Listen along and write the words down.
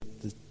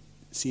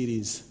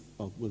series.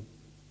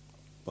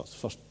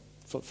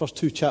 First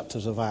two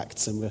chapters of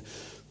Acts, and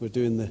we're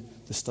doing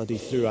the study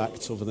through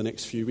Acts over the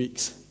next few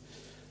weeks.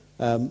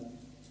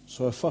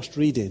 So our first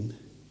reading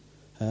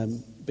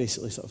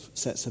basically sort of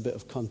sets a bit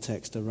of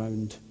context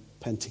around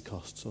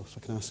Pentecost. So if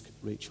I can ask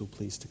Rachel,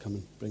 please, to come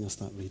and bring us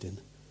that reading.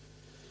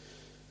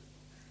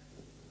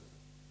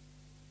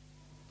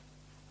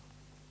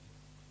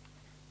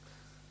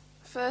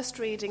 First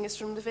reading is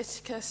from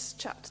Leviticus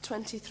chapter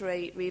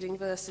 23, reading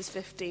verses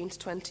 15 to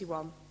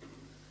 21.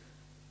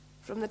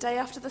 From the day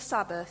after the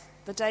Sabbath,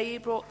 the day you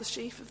brought the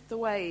sheaf of the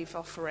wave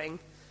offering,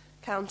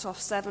 count off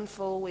 7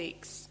 full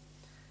weeks.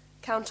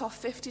 Count off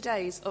 50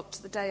 days up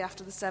to the day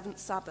after the 7th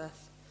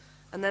Sabbath,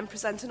 and then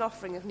present an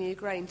offering of new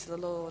grain to the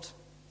Lord.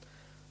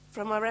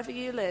 From wherever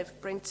you live,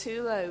 bring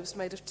 2 loaves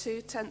made of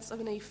 2/10 of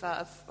an ephah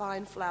of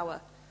fine flour,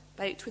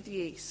 baked with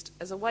yeast,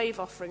 as a wave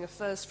offering of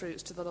first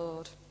fruits to the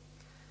Lord.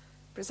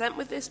 Present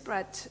with this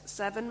bread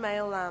 7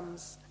 male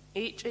lambs,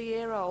 each a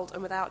year old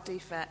and without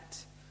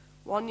defect,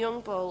 1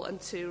 young bull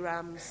and 2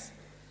 rams.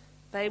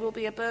 They will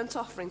be a burnt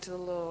offering to the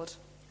Lord,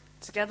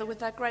 together with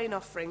their grain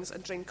offerings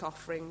and drink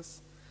offerings,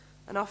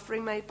 an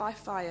offering made by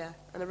fire,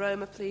 an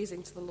aroma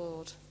pleasing to the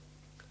Lord.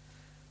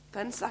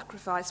 Then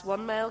sacrifice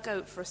 1 male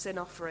goat for a sin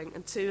offering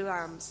and 2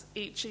 lambs,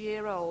 each a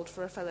year old,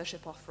 for a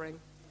fellowship offering.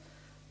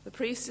 The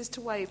priest is to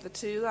wave the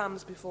 2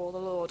 lambs before the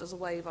Lord as a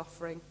wave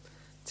offering,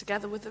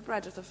 together with the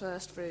bread of the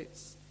first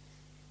fruits.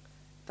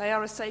 They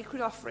are a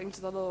sacred offering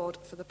to the Lord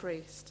for the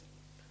priest.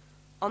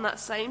 On that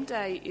same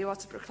day you are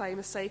to proclaim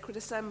a sacred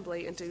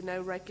assembly and do no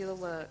regular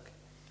work.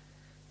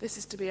 This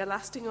is to be a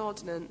lasting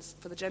ordinance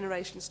for the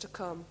generations to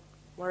come,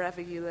 wherever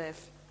you live.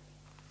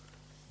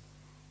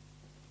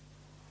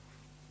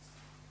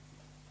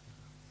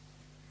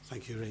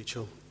 Thank you,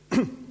 Rachel.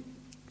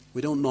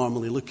 We don't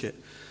normally look at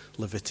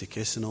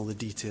Leviticus and all the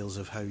details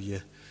of how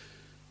you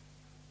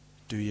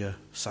do your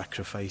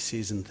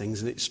sacrifices and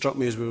things. And it struck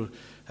me as we were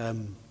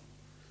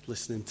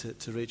listening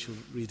to Rachel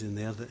reading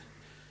there that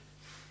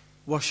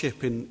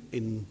worship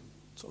in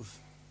sort of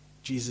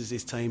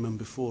Jesus' time and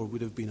before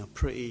would have been a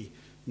pretty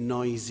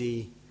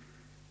noisy,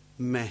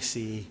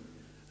 messy,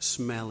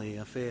 smelly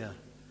affair.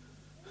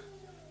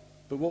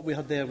 But what we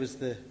had there was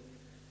the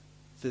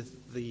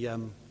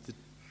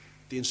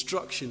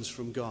instructions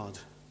from God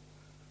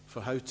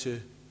for how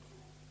to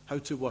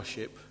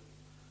worship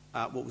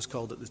at what was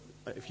called,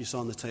 if you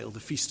saw in the title, the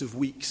Feast of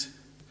Weeks,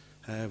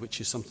 which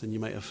is something you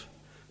might have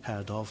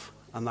heard of,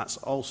 and that's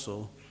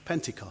also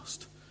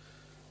Pentecost.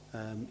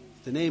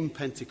 The name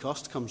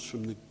Pentecost comes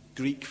from the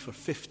Greek for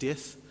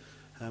 50th,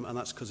 and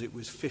that's because it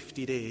was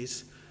 50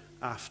 days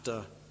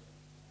after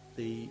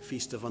the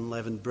Feast of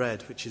Unleavened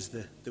Bread, which is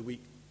the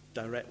week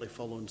directly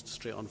following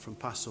straight on from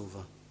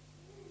Passover.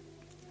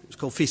 It's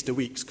called Feast of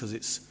Weeks because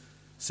it's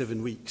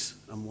 7 weeks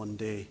and 1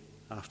 day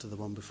after the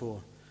one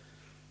before.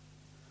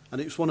 And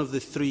it was one of the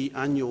 3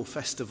 annual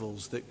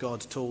festivals that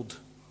God told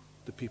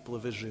the people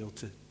of Israel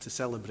to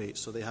celebrate.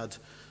 So they had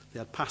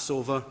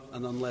Passover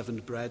and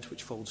unleavened bread,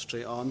 which followed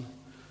straight on.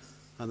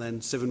 And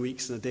then 7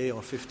 weeks and a day,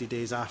 or 50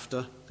 days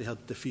after, they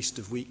had the Feast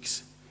of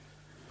Weeks.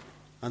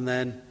 And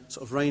then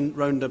sort of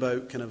round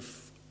about kind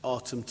of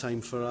autumn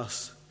time for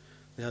us,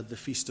 they had the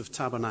Feast of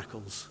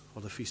Tabernacles,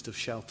 or the Feast of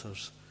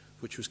Shelters,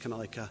 which was kind of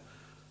like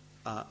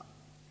a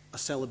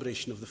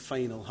celebration of the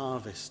final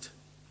harvest.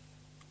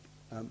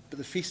 But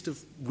the Feast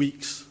of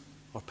Weeks,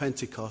 or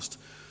Pentecost,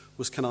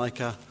 was kind of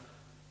like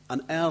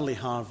an early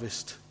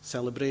harvest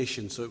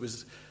celebration. So it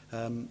was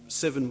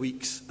 7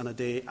 weeks and a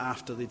day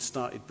after they'd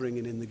started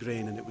bringing in the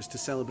grain, and it was to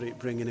celebrate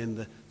bringing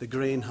in the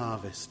grain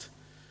harvest.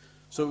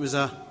 So it was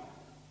a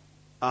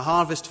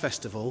harvest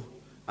festival,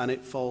 and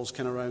it falls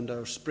kind of around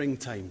our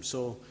springtime.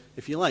 So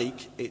if you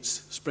like, it's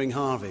spring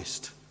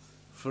harvest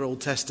for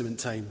Old Testament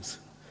times.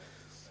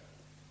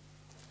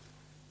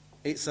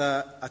 It's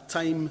a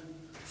time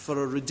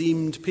for a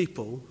redeemed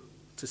people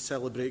to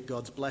celebrate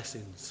God's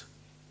blessings.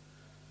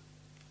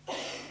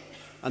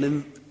 And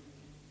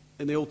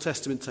in the Old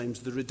Testament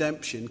times, the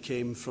redemption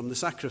came from the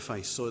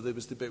sacrifice. So there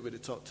was the bit where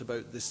it talked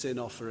about the sin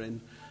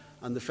offering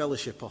and the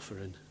fellowship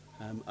offering.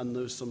 And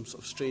there was some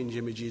sort of strange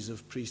images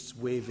of priests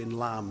waving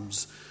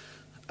lambs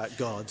at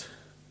God.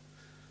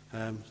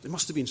 They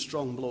must have been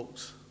strong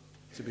blokes,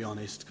 to be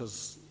honest,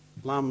 because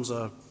lambs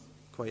are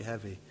quite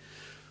heavy.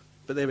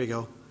 But there we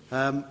go.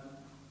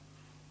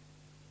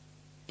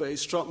 But it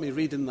struck me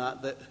reading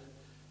that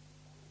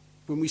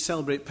when we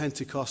celebrate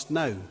Pentecost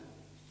now,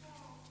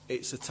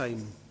 it's a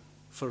time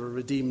for a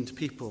redeemed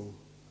people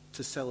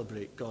to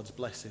celebrate God's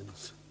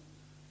blessings.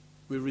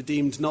 We're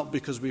redeemed not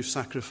because we've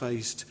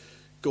sacrificed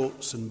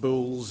goats and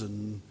bulls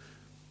and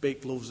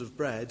baked loaves of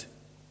bread,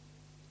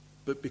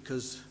 but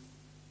because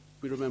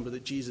we remember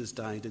that Jesus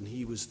died and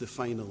he was the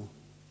final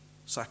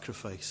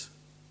sacrifice.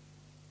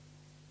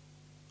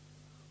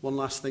 One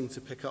last thing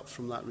to pick up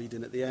from that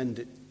reading at the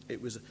end,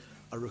 it was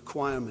a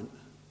requirement.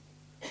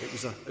 It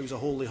was a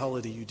holy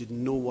holiday. You did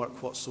no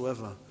work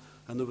whatsoever.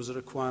 And there was a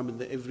requirement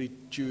that every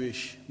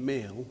Jewish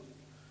male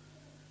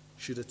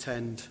should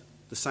attend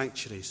the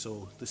sanctuary,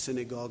 so the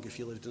synagogue if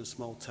you lived in a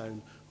small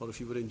town, or if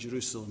you were in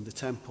Jerusalem, the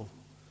temple.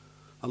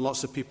 And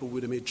lots of people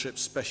would have made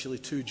trips specially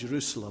to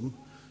Jerusalem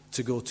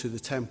to go to the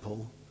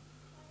temple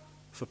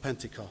for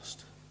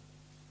Pentecost.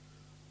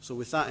 So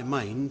with that in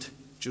mind,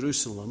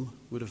 Jerusalem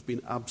would have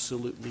been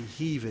absolutely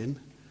heaving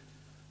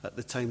at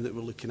the time that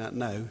we're looking at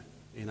now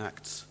in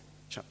Acts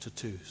chapter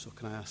 2. So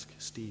can I ask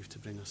Steve to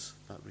bring us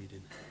that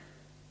reading?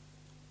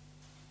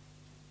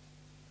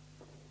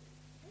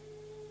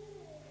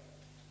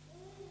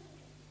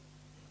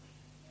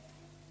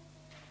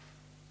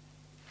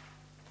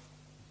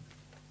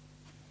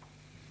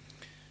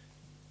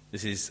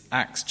 This is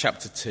Acts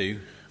chapter 2,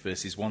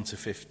 verses 1 to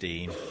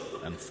 15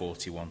 and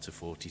 41 to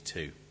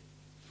 42.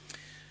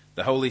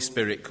 The Holy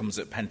Spirit comes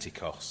at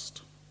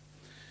Pentecost.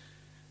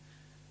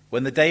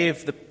 When the day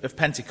of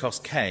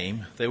Pentecost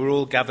came, they were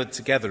all gathered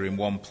together in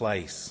one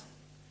place.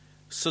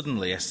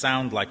 Suddenly, a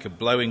sound like a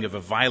blowing of a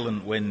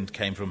violent wind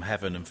came from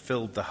heaven and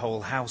filled the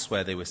whole house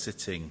where they were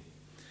sitting.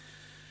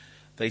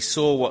 They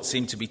saw what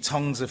seemed to be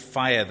tongues of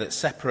fire that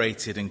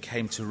separated and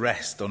came to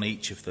rest on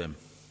each of them.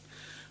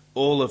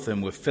 All of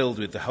them were filled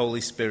with the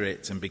Holy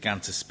Spirit and began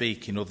to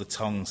speak in other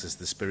tongues as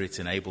the Spirit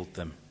enabled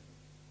them.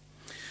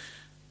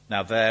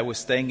 Now there were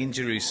staying in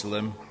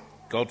Jerusalem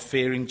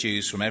God-fearing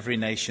Jews from every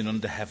nation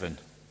under heaven.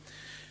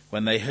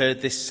 When they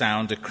heard this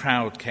sound, a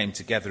crowd came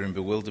together in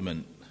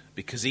bewilderment,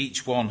 because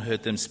each one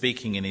heard them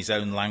speaking in his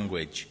own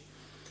language.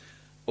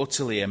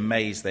 Utterly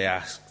amazed, they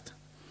asked,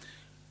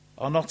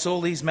 "Are not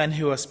all these men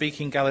who are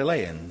speaking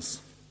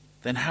Galileans?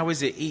 Then how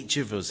is it each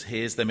of us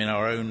hears them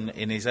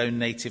in his own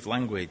native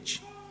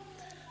language?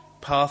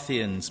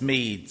 Parthians,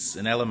 Medes,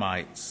 and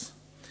Elamites,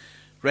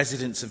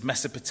 residents of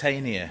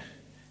Mesopotamia,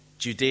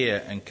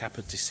 Judea and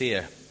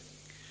Cappadocia,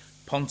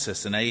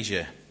 Pontus and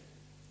Asia,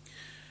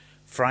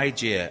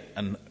 Phrygia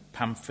and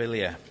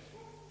Pamphylia,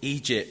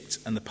 Egypt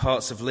and the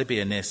parts of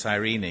Libya near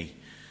Cyrene,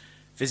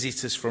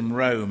 visitors from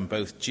Rome,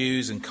 both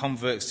Jews and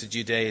converts to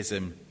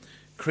Judaism,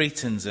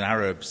 Cretans and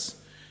Arabs.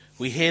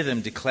 We hear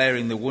them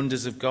declaring the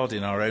wonders of God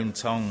in our own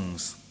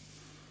tongues."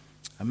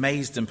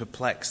 Amazed and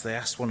perplexed, they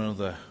asked one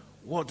another,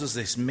 "What does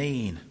this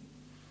mean?"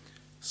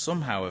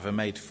 Some, however,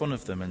 made fun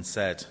of them and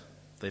said,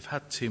 "They've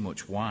had too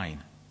much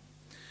wine."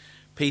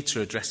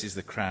 Peter addresses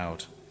the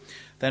crowd.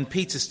 Then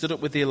Peter stood up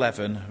with the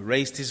 11,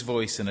 raised his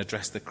voice and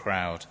addressed the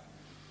crowd.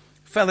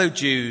 "Fellow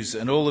Jews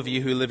and all of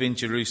you who live in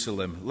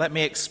Jerusalem, let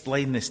me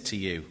explain this to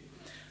you.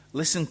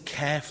 Listen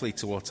carefully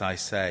to what I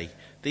say.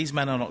 These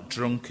men are not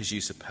drunk as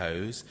you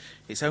suppose.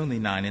 It's only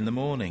 9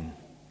 a.m.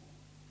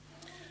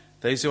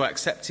 Those who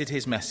accepted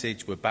his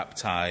message were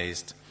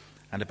baptized,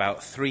 and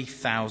about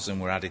 3,000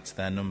 were added to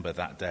their number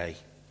that day.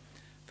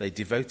 They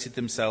devoted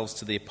themselves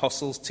to the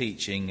apostles'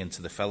 teaching and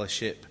to the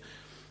fellowship,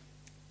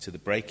 to the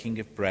breaking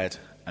of bread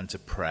and to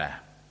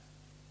prayer.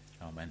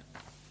 Amen.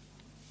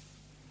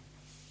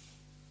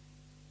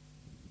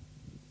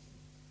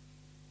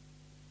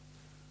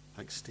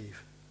 Thanks,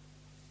 Steve.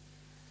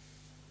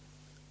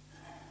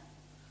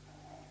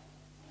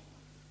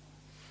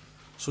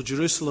 So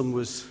Jerusalem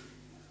was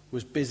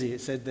busy.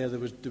 It said there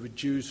were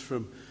Jews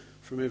from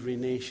every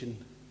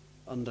nation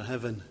under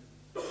heaven.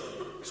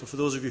 So for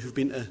those of you who've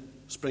been to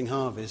Spring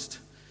Harvest,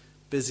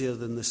 busier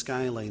than the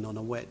skyline on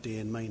a wet day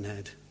in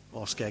Minehead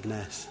or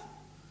Skegness.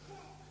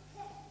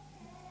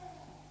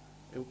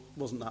 It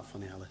wasn't that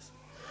funny, Alice.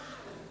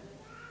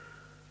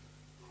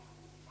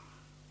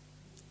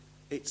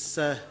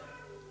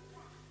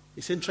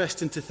 It's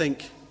interesting to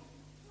think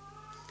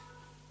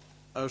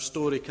our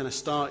story kind of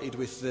started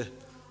with the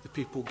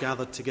people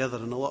gathered together,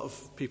 and a lot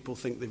of people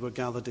think they were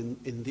gathered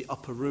in the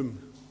upper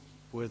room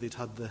where they'd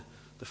had the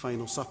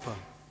final supper.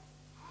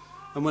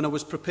 And when I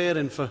was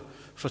preparing for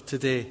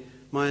today,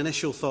 my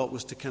initial thought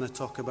was to kind of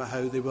talk about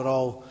how they were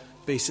all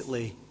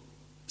basically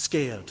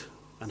scared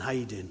and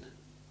hiding.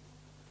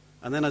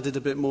 And then I did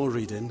a bit more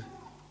reading,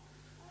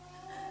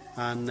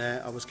 and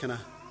I was kind of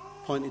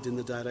pointed in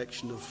the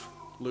direction of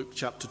Luke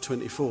chapter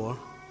 24,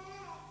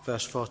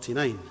 verse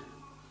 49.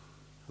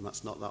 And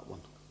that's not that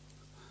one.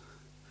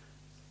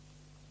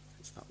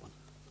 It's that one.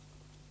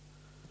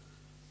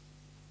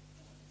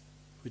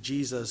 Where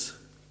Jesus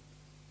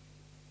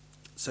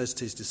says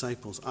to his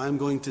disciples, "I am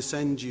going to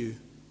send you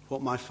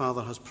what my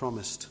Father has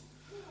promised,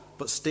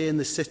 but stay in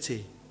the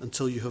city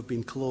until you have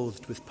been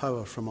clothed with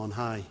power from on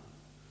high."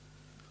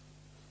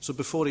 So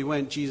before he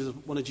went,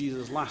 one of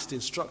Jesus' last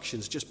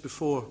instructions, just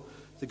before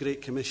the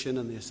Great Commission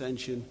and the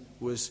Ascension,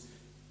 was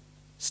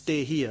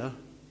stay here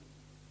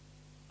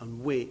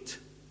and wait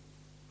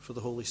for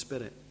the Holy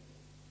Spirit.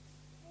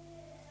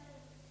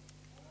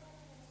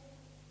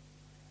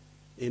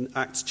 In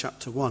Acts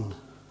chapter 1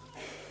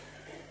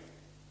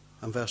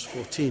 and verse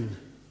 14,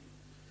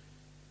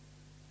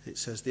 it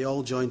says, "They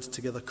all joined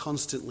together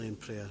constantly in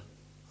prayer,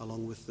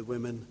 along with the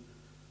women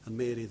and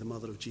Mary, the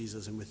mother of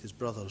Jesus, and with his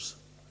brothers."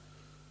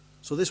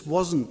 So this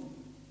wasn't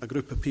a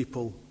group of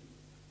people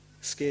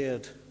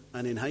scared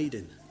and in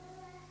hiding.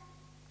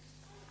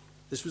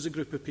 This was a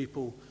group of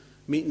people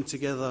meeting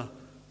together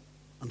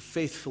and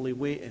faithfully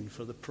waiting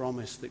for the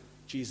promise that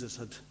Jesus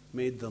had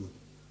made them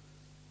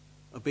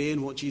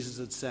obeying what Jesus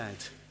had said,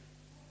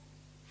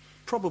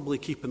 probably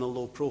keeping a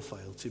low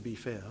profile, to be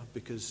fair,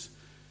 because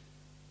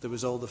there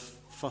was all the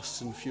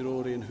fuss and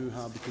furore and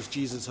hoo-ha because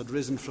Jesus had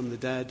risen from the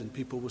dead, and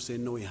people were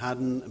saying no, he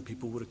hadn't, and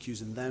people were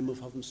accusing them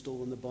of having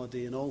stolen the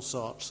body and all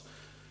sorts.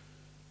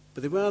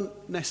 But they weren't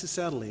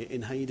necessarily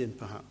in hiding,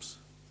 perhaps.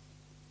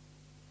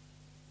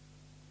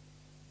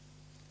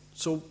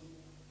 So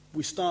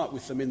we start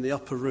with them in the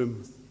upper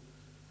room,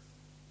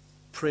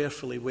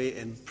 prayerfully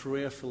waiting,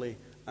 prayerfully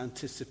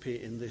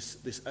anticipating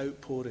this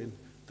outpouring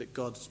that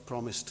God's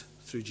promised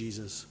through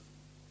Jesus.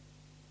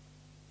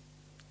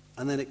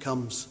 And then it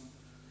comes.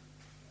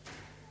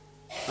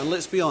 And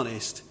let's be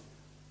honest,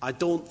 I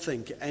don't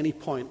think at any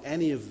point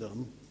any of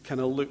them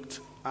kind of looked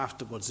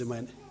afterwards and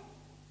went,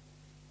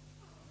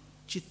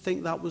 do you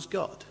think that was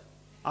God?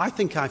 I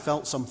think I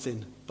felt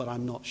something, but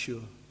I'm not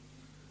sure.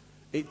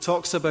 It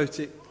talks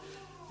about it,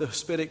 the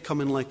Spirit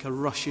coming like a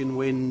rushing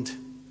wind,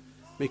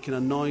 making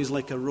a noise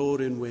like a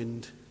roaring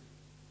wind,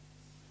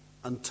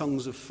 and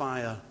tongues of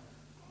fire,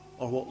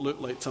 or what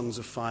looked like tongues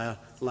of fire,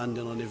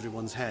 landing on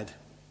everyone's head.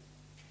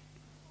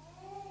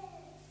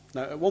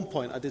 Now, at one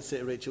point, I did say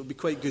to Rachel, it would be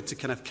quite good to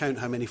kind of count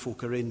how many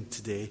folk are in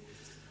today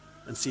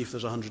and see if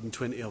there's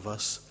 120 of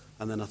us.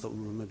 And then I thought,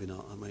 maybe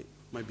not. That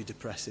might be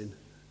depressing.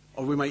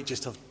 Or we might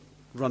just have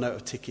run out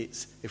of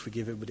tickets if we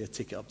gave everybody a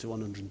ticket up to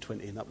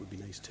 120, and that would be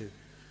nice too.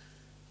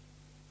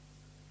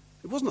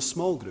 It wasn't a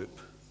small group,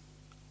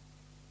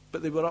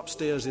 but they were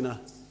upstairs in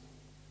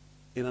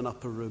an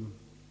upper room.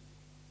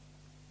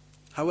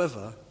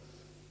 However,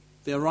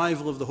 the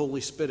arrival of the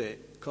Holy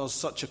Spirit caused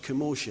such a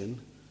commotion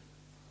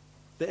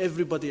that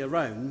everybody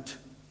around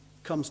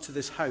comes to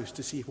this house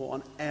to see what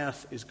on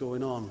earth is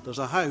going on. There's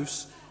a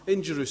house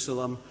in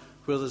Jerusalem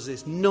where there's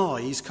this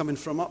noise coming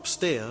from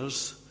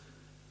upstairs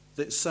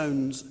that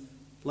sounds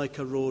like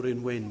a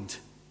roaring wind,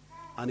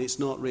 and it's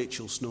not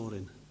Rachel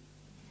snoring.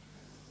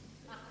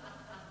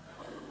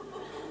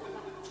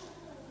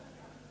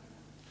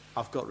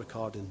 I've got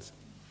recordings.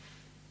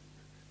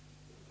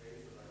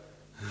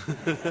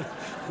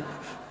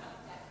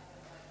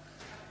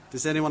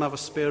 Does anyone have a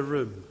spare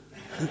room?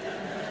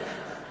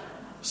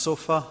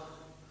 Sofa?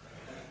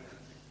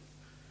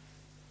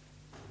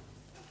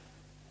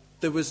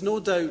 There was no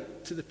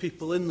doubt to the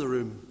people in the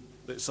room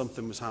that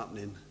something was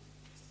happening,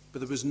 but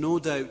there was no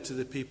doubt to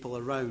the people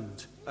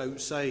around,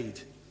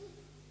 outside,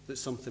 that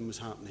something was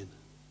happening.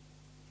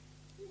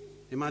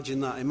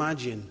 Imagine that.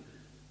 Imagine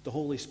the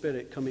Holy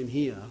Spirit coming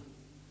here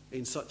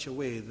in such a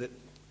way that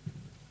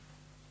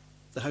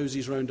the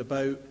houses round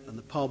about and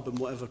the pub and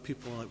whatever,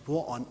 people are like,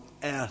 what on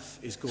earth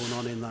is going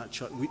on in that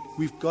church?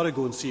 We've got to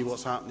go and see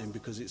what's happening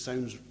because it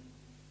sounds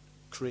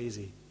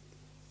crazy.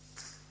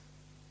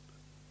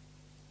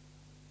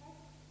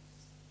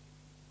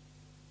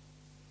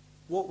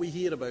 What we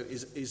hear about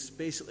is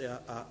basically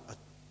a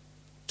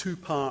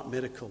two-part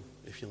miracle,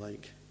 if you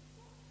like.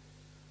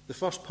 The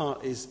first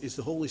part is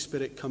the Holy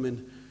Spirit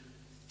coming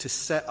to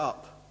set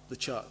up the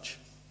church.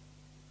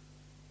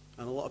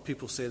 And a lot of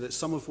people say that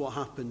some of what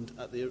happened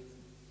at the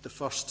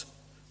first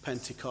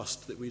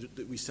Pentecost that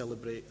we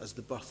celebrate as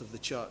the birth of the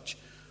church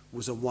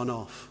was a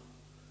one-off.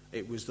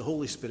 It was the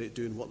Holy Spirit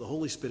doing what the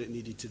Holy Spirit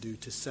needed to do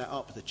to set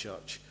up the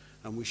church,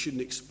 and we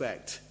shouldn't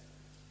expect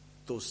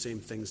those same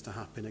things to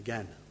happen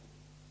again.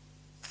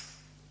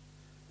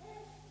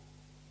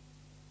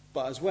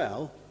 But as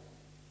well,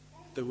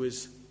 there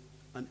was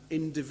an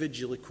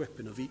individual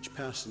equipping of each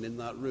person in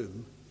that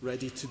room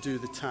ready to do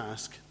the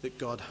task that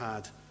God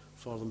had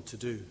for them to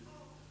do.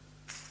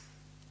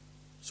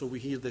 So we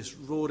hear this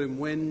roaring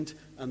wind,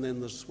 and then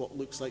there's what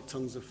looks like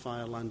tongues of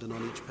fire landing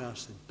on each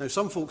person. Now,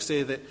 some folks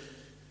say that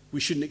we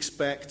shouldn't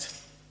expect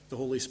the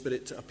Holy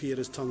Spirit to appear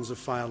as tongues of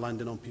fire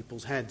landing on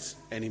people's heads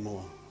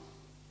anymore.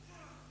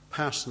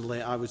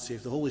 Personally, I would say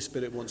if the Holy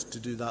Spirit wants to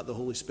do that, the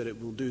Holy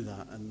Spirit will do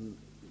that. And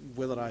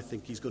whether I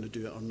think he's going to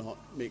do it or not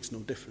makes no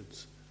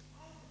difference.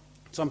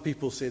 Some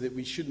people say that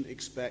we shouldn't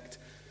expect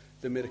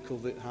the miracle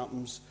that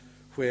happens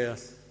where,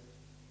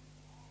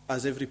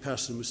 as every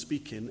person was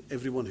speaking,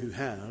 everyone who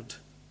heard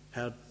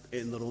it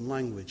in their own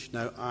language.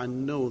 Now, I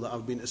know that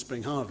I've been to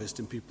Spring Harvest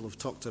and people have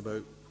talked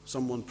about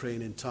someone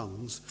praying in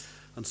tongues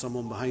and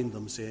someone behind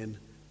them saying,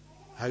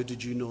 how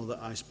did you know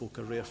that I spoke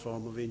a rare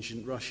form of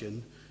ancient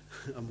Russian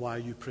and why are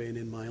you praying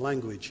in my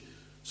language?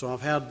 So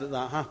I've heard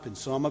that happens.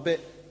 So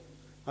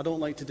I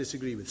don't like to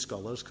disagree with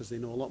scholars because they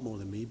know a lot more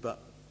than me,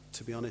 but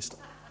to be honest,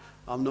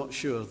 I'm not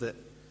sure that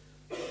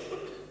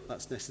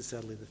that's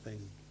necessarily the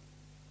thing.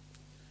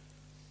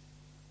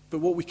 But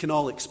what we can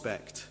all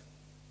expect,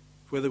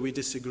 whether we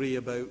disagree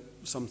about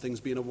some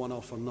things being a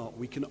one-off or not,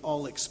 we can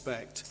all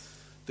expect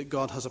that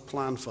God has a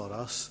plan for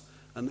us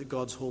and that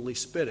God's Holy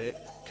Spirit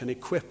can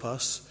equip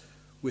us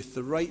with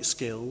the right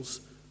skills,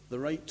 the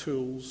right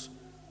tools,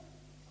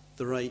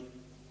 the right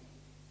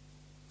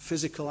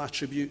physical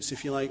attributes,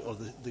 if you like, or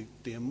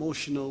the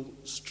emotional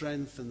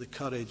strength and the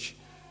courage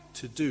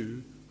to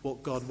do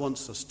what God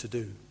wants us to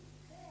do.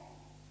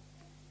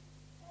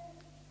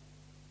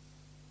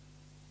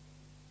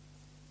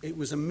 It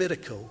was a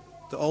miracle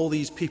that all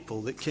these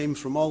people that came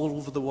from all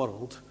over the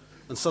world,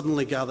 and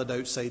suddenly gathered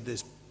outside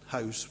this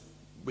house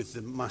with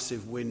the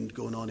massive wind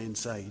going on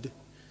inside,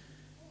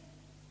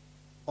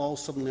 all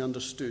suddenly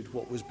understood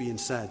what was being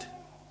said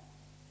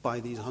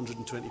by these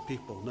 120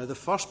 people. Now, the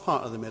first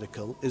part of the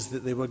miracle is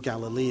that they were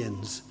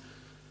Galileans.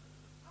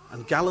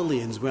 And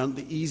Galileans weren't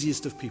the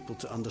easiest of people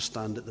to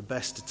understand at the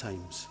best of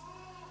times.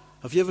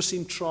 Have you ever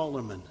seen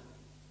Trawlerman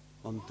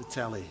on the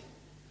telly?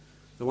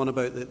 The one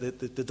about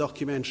the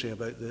documentary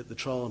about the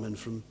trawlermen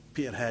from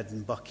Peterhead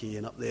and Buckie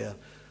and up there.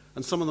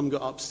 And some of them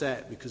got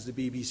upset because the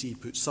BBC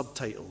put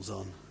subtitles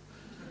on,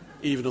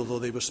 even although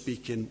they were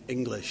speaking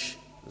English,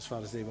 as far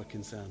as they were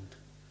concerned.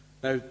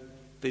 Now,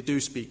 they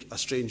do speak a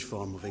strange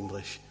form of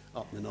English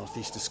up in the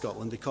northeast of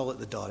Scotland. They call it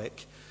the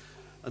Doric,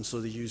 and so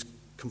they use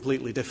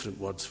completely different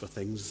words for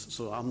things,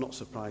 so I'm not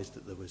surprised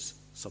that there was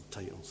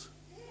subtitles.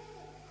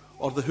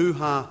 Or the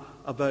hoo-ha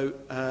about,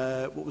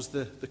 what was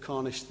the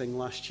Cornish thing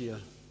last year?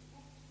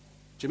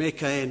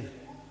 Jamaica Inn,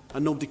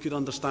 and nobody could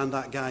understand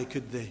that guy,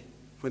 could they?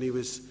 When he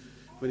was,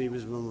 you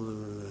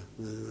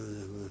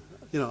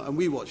know, and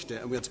we watched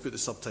it, and we had to put the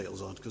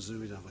subtitles on because we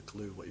didn't have a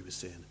clue what he was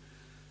saying.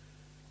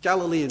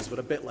 Galileans were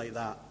a bit like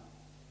that.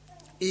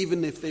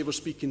 Even if they were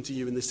speaking to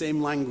you in the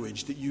same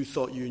language that you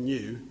thought you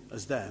knew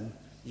as them,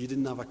 you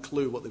didn't have a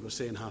clue what they were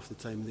saying half the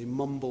time. They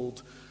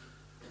mumbled,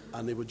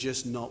 and they were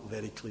just not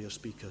very clear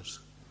speakers.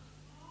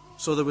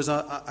 So there was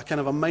a kind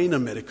of a minor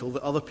miracle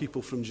that other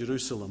people from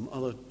Jerusalem,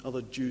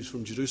 other Jews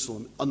from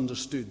Jerusalem,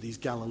 understood these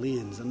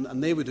Galileans,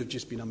 and they would have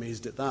just been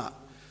amazed at that.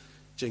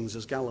 Jings,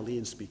 there's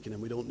Galileans speaking,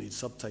 and we don't need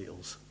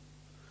subtitles.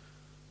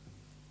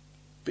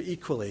 But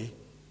equally,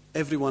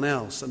 everyone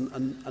else,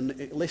 and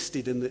it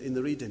listed in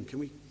the reading. Can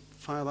we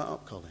fire that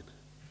up, Colin?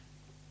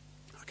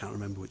 I can't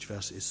remember which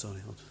verse it is,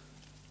 sorry.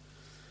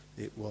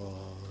 It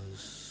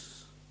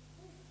was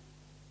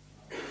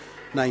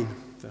 9,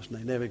 verse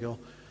 9, there we go.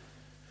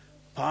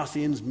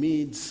 Parthians,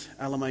 Medes,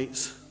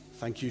 Elamites.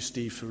 Thank you,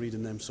 Steve, for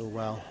reading them so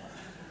well.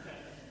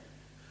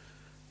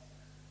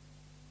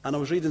 And I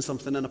was reading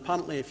something, and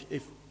apparently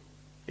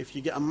if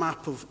you get a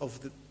map of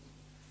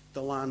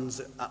the lands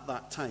at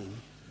that time,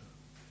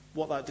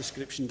 what that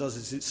description does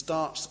is it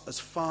starts as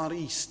far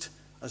east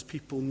as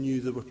people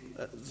knew there were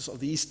sort of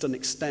the eastern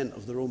extent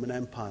of the Roman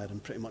Empire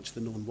and pretty much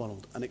the known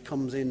world, and it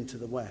comes into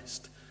the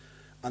west,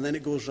 and then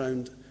it goes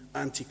round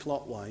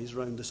anti-clockwise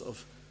round the sort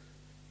of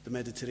the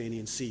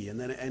Mediterranean Sea, and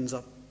then it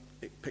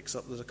picks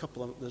up,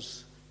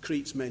 there's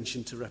Crete's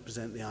mentioned to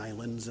represent the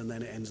islands, and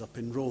then it ends up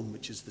in Rome,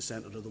 which is the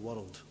centre of the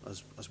world,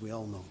 as we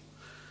all know.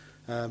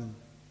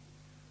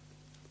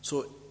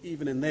 So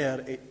even in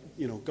there,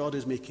 God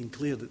is making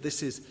clear that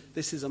this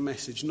is a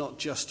message not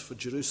just for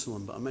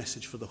Jerusalem, but a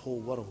message for the whole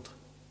world.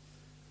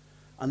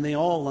 And they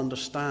all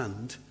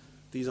understand,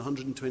 these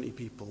 120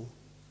 people,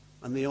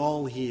 and they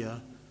all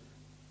hear,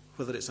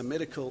 whether it's a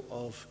miracle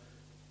of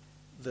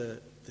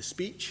the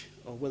speech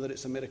or whether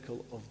it's a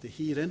miracle of the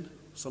hearing.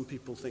 Some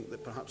people think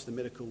that perhaps the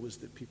miracle was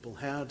that people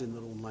heard in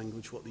their own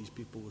language what these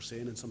people were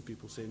saying, and some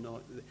people say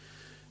no,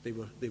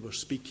 they were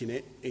speaking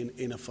it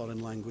in a foreign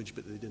language,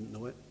 but they didn't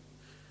know it.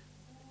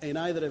 In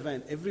either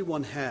event,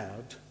 everyone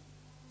heard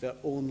their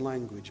own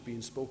language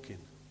being spoken.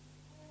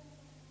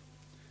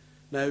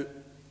 Now,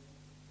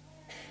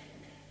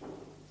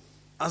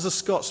 as a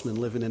Scotsman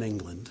living in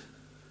England,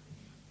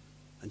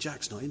 and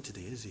Jack's not in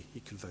today, is he? He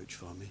can vouch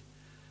for me.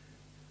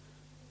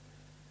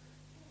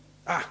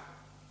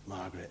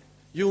 Margaret,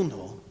 you'll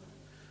know.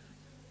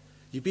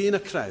 You be in a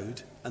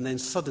crowd, and then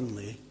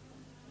suddenly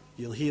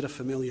you'll hear a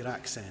familiar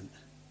accent,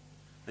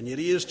 and your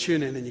ears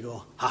tune in, and you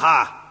go,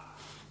 ha-ha!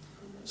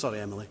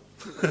 Sorry, Emily.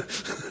 And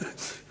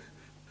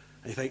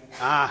you think,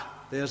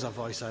 there's a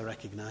voice I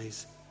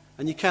recognise.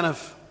 And you kind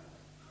of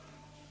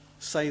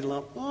sidle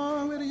up,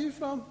 where are you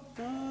from?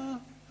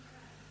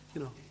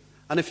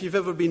 And if you've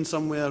ever been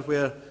somewhere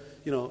where,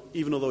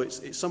 even although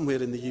it's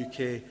somewhere in the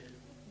UK,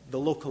 the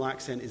local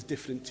accent is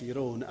different to your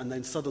own, and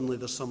then suddenly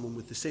there's someone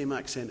with the same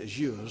accent as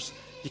yours,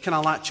 you kind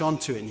of latch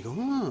onto it and you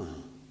go,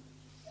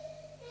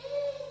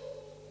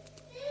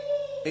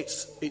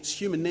 It's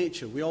human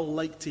nature. We all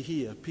like to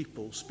hear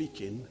people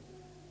speaking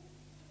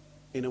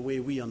in a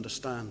way we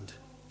understand.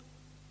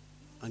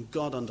 And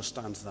God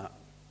understands that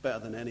better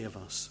than any of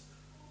us.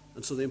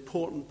 And so the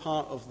important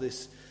part of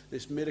this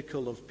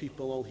miracle of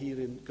people all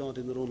hearing God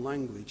in their own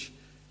language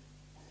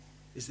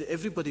is that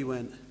everybody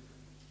went,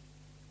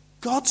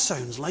 God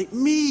sounds like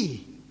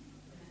me.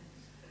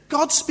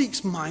 God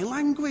speaks my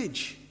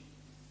language.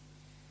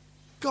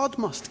 God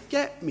must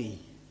get me.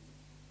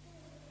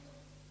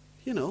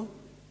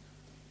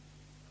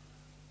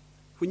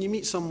 When you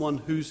meet someone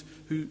who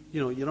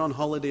you're on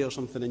holiday or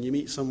something, and you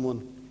meet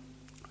someone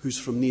who's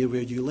from near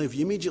where you live,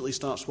 you immediately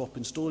start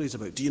swapping stories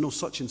about, do you know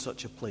such and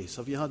such a place?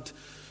 Have you had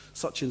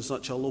such and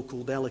such a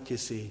local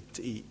delicacy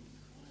to eat?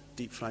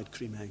 Deep fried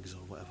cream eggs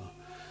or whatever.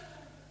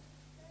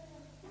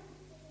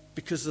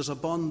 Because there's a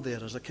bond there,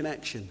 there's a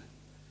connection.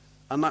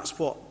 And that's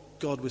what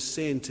God was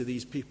saying to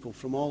these people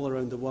from all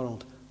around the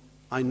world.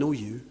 I know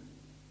you.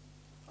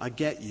 I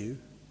get you.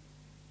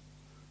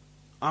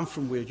 I'm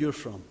from where you're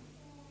from.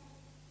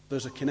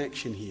 There's a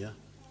connection here.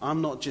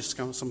 I'm not just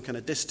some kind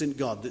of distant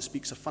God that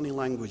speaks a funny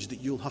language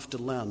that you'll have to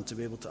learn to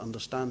be able to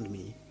understand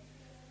me.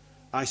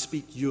 I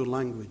speak your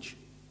language.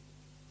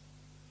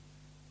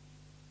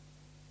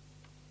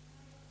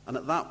 And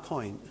at that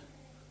point,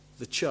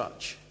 the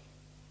church,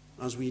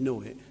 as we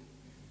know it,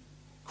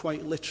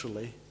 quite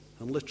literally,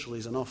 and literally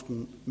is an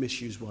often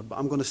misused word, but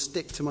I'm going to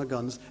stick to my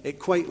guns, it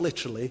quite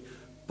literally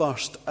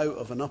burst out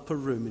of an upper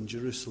room in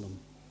Jerusalem.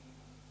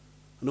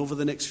 And over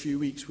the next few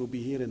weeks, we'll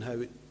be hearing how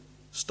it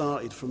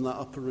started from that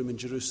upper room in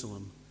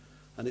Jerusalem,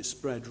 and it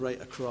spread right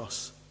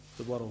across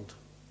the world.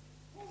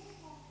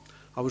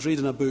 I was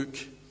reading a book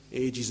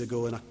ages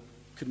ago, and I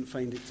couldn't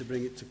find it to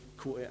bring it to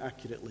quote it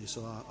accurately,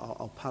 so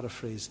I'll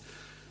paraphrase.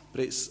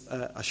 But it's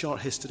a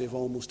short history of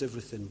almost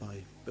everything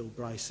by Bill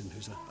Bryson,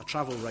 who's a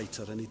travel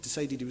writer, and he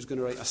decided he was going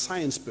to write a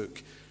science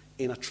book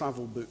in a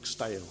travel book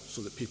style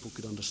so that people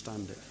could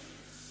understand it.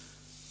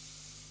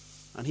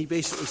 And he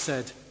basically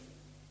said,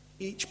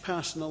 each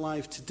person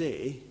alive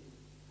today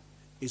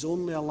is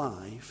only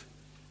alive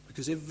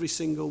because every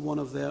single one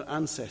of their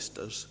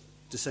ancestors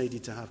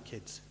decided to have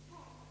kids.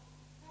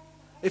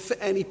 If at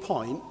any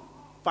point,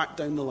 back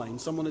down the line,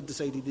 someone had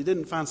decided they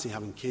didn't fancy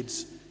having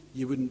kids,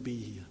 you wouldn't be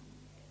here.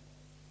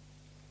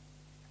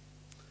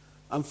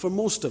 And for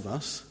most of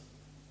us,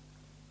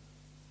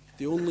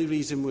 the only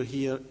reason we're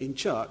here in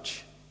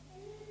church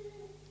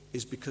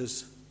is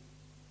because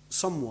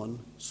someone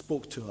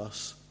spoke to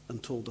us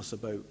and told us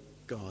about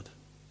God.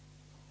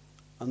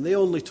 And they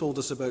only told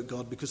us about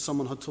God because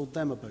someone had told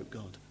them about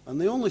God. And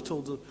they only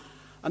told them.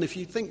 And if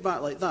you think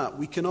back like that,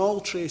 we can all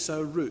trace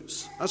our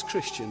roots as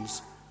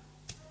Christians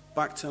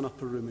back to an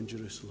upper room in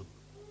Jerusalem,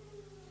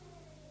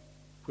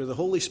 where the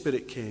Holy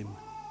Spirit came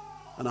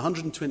and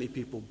 120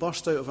 people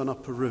burst out of an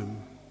upper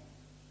room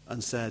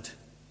and said,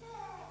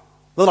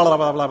 blah, blah,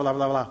 blah, blah, blah,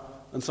 blah, blah.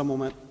 And someone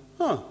went,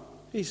 oh,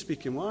 he's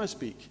speaking what I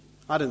speak.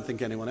 I didn't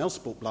think anyone else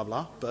spoke blah,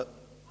 blah, but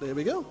there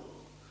we go.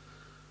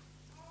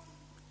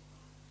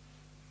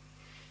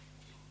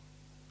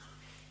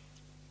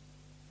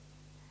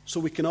 So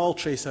we can all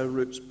trace our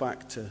roots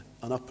back to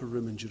an upper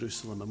room in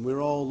Jerusalem, and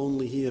we're all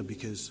only here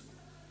because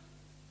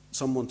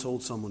someone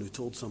told someone who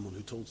told someone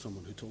who told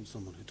someone who told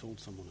someone who told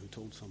someone who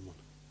told someone.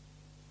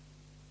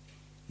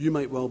 You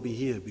might well be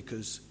here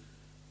because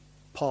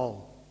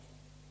Paul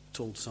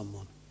told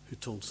someone who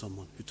told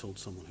someone who told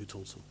someone who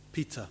told someone.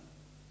 Peter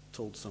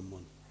told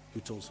someone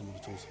who told someone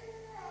who told someone.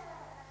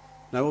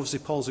 Now, obviously,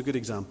 Paul's a good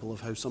example of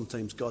how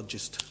sometimes God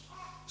just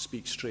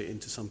speaks straight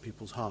into some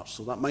people's hearts.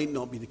 So that might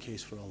not be the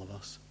case for all of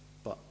us.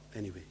 But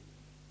anyway.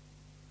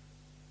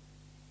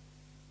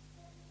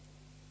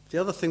 The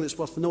other thing that's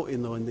worth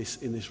noting, though, in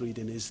this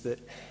reading is that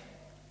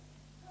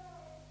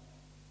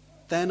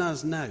then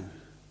as now,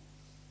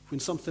 when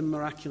something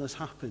miraculous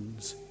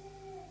happens,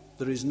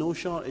 there is no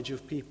shortage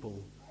of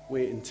people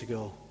waiting to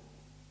go,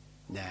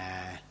 nah,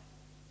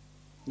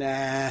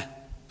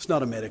 it's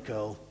not a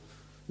miracle.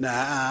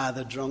 Nah,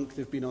 they're drunk,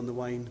 they've been on the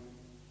wine.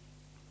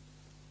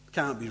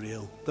 Can't be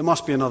real. There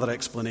must be another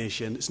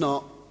explanation. It's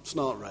not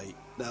right.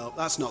 No,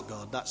 that's not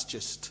God. That's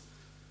just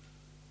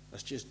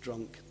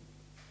drunk.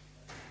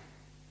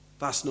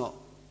 That's not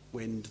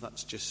wind.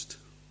 That's just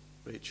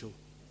Rachel.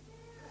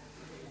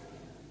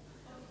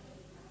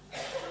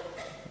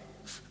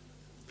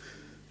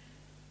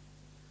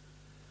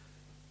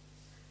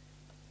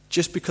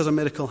 Just because a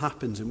miracle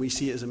happens and we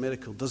see it as a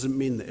miracle doesn't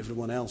mean that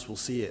everyone else will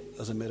see it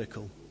as a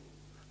miracle.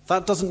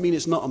 That doesn't mean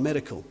it's not a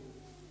miracle.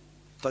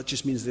 That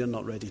just means they're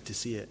not ready to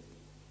see it.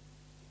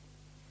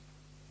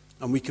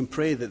 And we can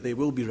pray that they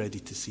will be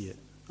ready to see it.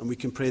 And we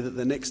can pray that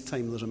the next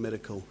time there's a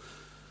miracle,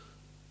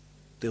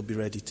 they'll be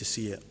ready to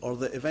see it. Or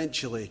that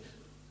eventually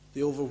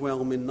the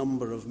overwhelming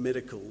number of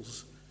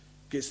miracles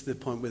gets to the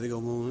point where they go,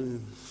 well,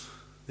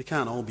 they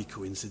can't all be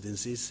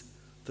coincidences.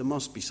 There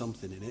must be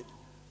something in it.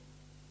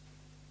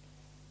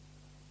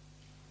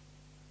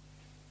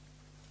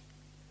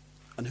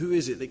 And who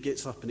is it that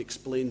gets up and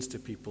explains to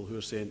people who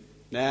are saying,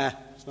 nah,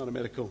 it's not a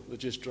miracle, they're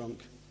just drunk?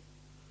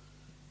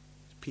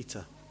 It's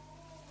Peter.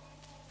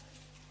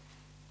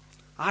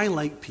 I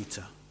like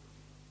Peter.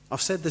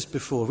 I've said this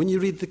before. When you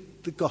read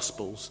the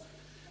Gospels,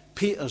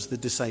 Peter's the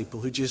disciple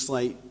who just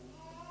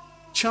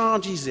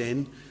charges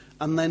in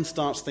and then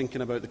starts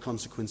thinking about the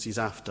consequences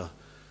after.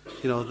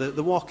 You know,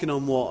 the walking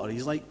on water.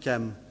 He's like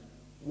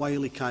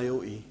Wile E.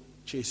 Coyote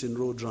chasing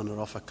Roadrunner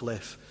off a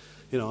cliff.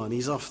 You know, and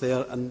he's off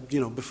there, and,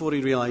 before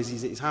he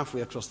realises he's halfway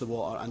across the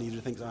water, and he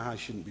thinks, I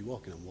shouldn't be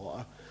walking on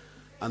water,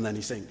 and then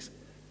he sinks.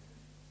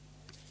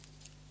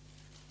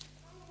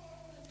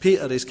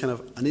 Peter is kind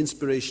of an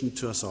inspiration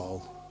to us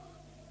all.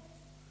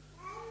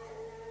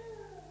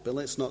 But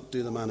let's not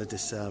do the man a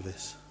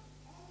disservice.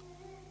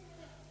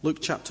 Luke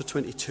chapter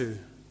 22.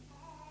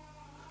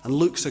 And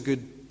Luke's a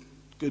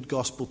good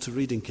gospel to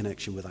read in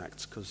connection with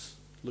Acts, because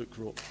Luke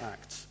wrote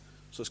Acts.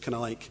 So it's kind of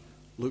like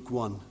Luke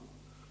 1.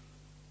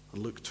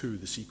 And Luke 2,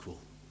 the sequel.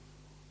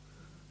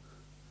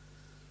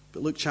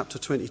 But Luke chapter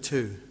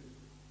 22,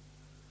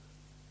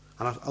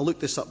 and I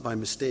looked this up by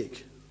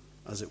mistake,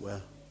 as it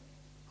were.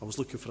 I was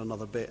looking for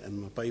another bit,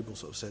 and my Bible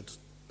sort of said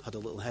had a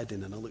little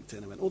heading, and I looked at it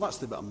and I went, oh, that's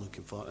the bit I'm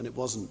looking for. And it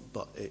wasn't,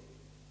 but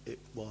it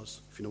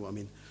was, if you know what I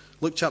mean.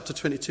 Luke chapter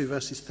 22,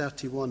 verses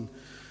 31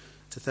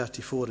 to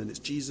 34, and it's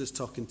Jesus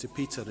talking to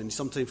Peter, and he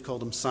sometimes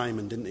called him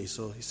Simon, didn't he?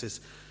 So he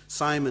says,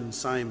 Simon,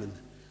 Simon,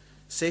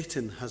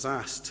 Satan has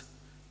asked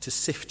to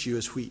sift you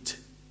as wheat,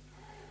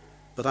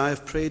 but I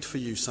have prayed for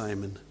you,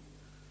 Simon,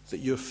 that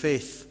your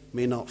faith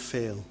may not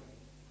fail.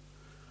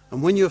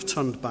 And when you have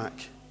turned back,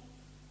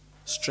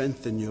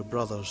 strengthen your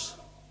brothers.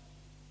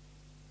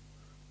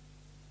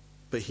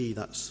 But he,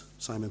 that's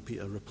Simon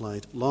Peter,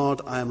 replied,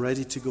 Lord, I am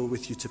ready to go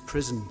with you to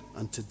prison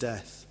and to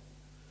death.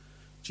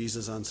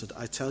 Jesus answered,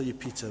 I tell you,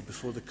 Peter,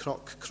 before the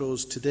cock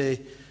crows today,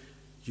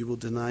 you will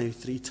deny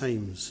 3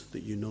 times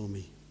that you know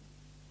me.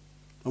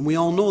 And we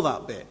all know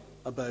that bit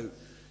about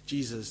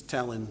Jesus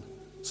telling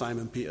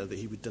Simon Peter that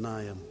he would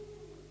deny him.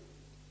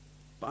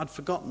 But I'd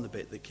forgotten the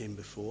bit that came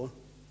before,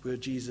 where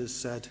Jesus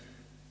said,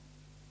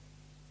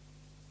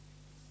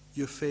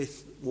 your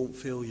faith won't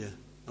fail you.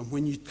 And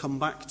when you come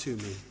back to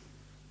me,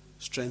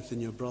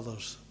 strengthen your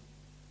brothers.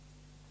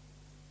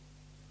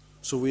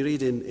 So we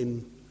read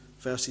in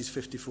verses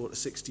 54 to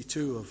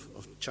 62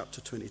 of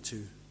chapter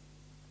 22.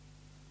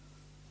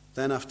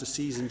 Then after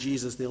seizing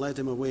Jesus, they led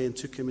him away and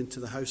took him into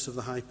the house of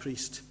the high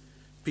priest.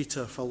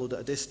 Peter followed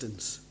at a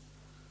distance.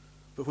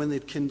 But when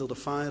they'd kindled a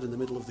fire in the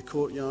middle of the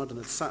courtyard and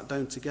had sat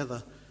down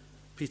together,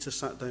 Peter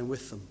sat down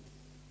with them.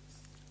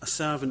 A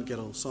servant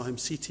girl saw him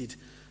seated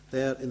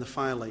there in the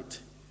firelight.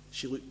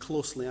 She looked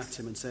closely at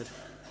him and said,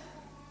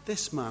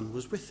 this man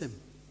was with him.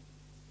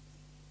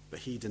 But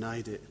he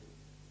denied it.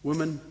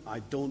 Woman, I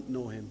don't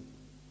know him,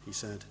 he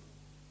said.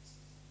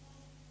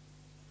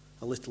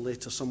 A little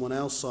later, someone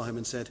else saw him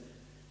and said,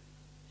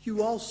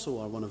 you also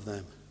are one of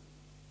them.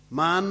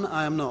 Man,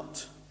 I am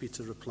not,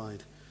 Peter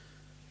replied.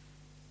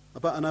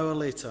 About an hour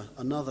later,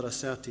 another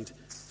asserted,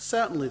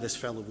 certainly this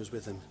fellow was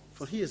with him,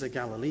 for he is a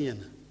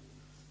Galilean.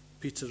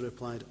 Peter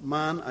replied,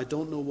 man, I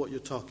don't know what you're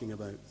talking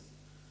about.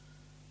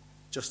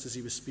 Just as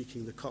he was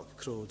speaking, the cock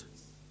crowed.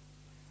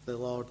 The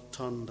Lord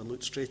turned and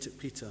looked straight at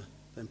Peter.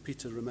 Then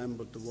Peter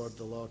remembered the word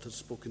the Lord had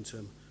spoken to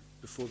him.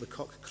 Before the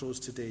cock crows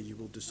today, you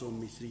will disown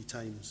me 3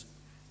 times.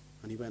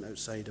 And he went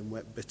outside and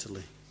wept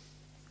bitterly.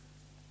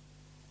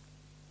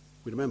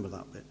 We remember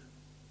that bit.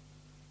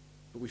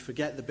 But we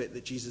forget the bit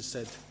that Jesus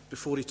said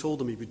before he told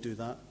them he would do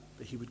that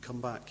he would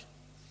come back.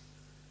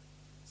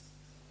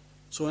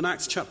 So in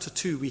Acts chapter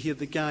 2, we hear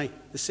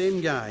the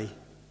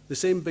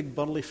same big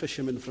burly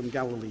fisherman from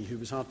Galilee who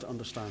was hard to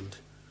understand,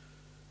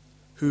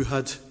 who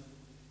had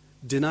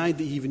denied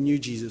that he even knew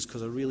Jesus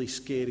because a really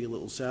scary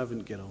little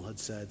servant girl had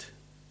said,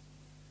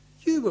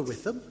 you were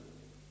with them.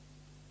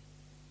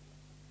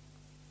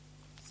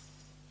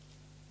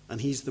 And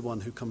he's the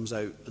one who comes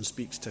out and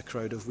speaks to a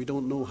crowd of we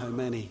don't know how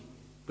many,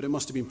 but it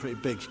must have been pretty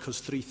big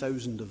because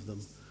 3,000 of them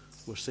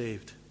were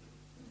saved.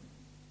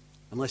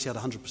 Unless he had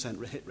a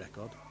 100% hit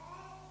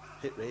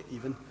rate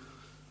even,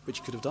 which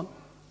he could have done.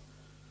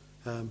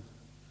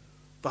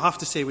 But I have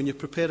to say, when you're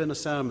preparing a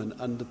sermon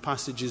and the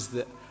passage is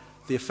that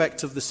the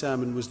effect of the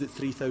sermon was that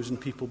 3,000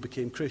 people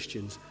became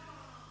Christians,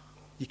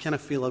 you kind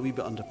of feel a wee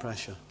bit under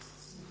pressure.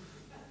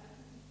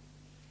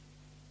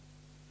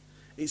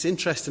 It's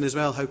interesting as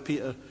well how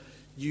Peter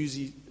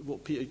uses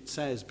what Peter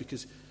says,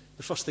 because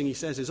the first thing he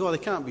says is, they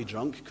can't be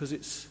drunk because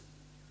it's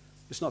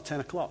not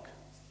 10 o'clock.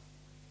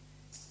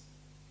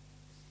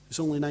 It's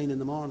only 9 in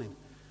the morning.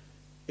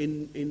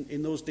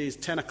 In those days,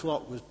 10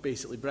 o'clock was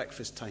basically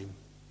breakfast time.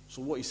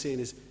 So what he's saying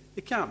is,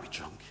 they can't be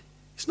drunk.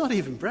 It's not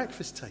even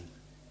breakfast time.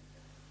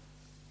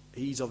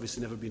 He's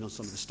obviously never been on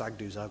some of the stag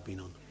do's I've been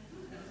on.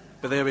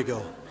 But there we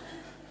go.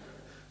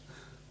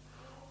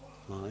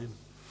 Fine.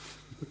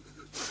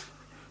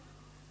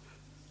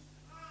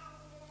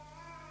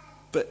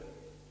 But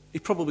he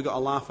probably got a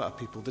laugh out of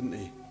people, didn't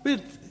he? You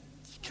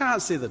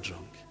can't say they're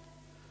drunk.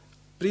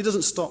 But he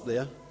doesn't stop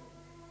there.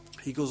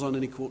 He goes on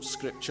and he quotes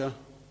scripture.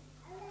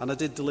 And I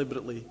did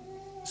deliberately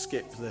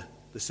skip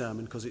the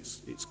sermon because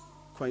it's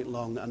quite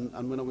long.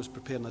 And when I was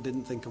preparing, I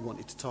didn't think I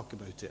wanted to talk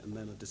about it. And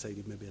then I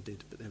decided maybe I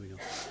did. But there we go.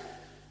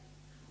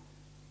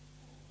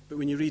 But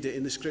when you read it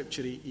in the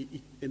scripture,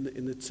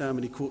 in the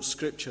sermon, he quotes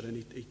scripture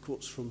and he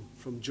quotes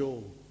from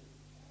Joel.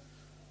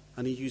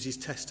 And he uses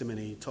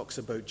testimony. He talks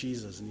about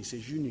Jesus. And he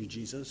says, you knew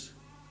Jesus.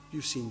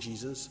 You've seen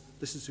Jesus.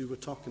 This is who we're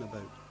talking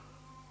about.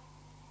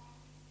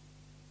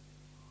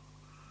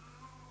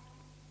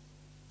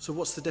 So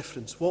what's the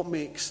difference? What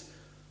makes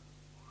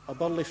a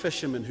burly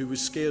fisherman who was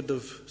scared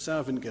of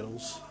servant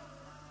girls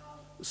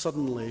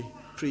suddenly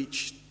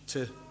preach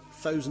to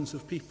thousands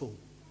of people?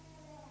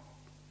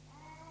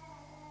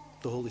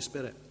 The Holy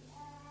Spirit.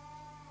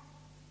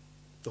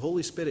 The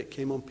Holy Spirit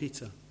came on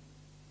Peter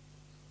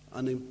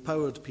and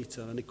empowered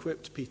Peter and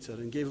equipped Peter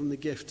and gave him the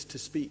gift to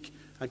speak.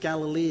 A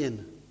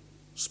Galilean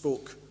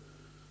spoke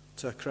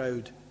to a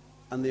crowd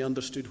and they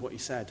understood what he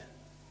said.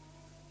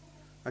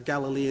 A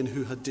Galilean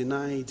who had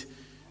denied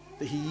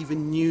that he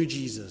even knew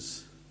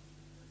Jesus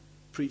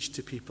preached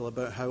to people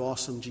about how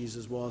awesome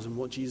Jesus was and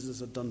what Jesus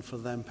had done for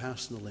them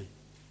personally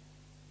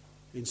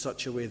in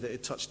such a way that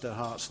it touched their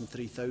hearts, and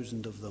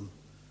 3,000 of them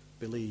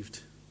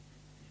believed.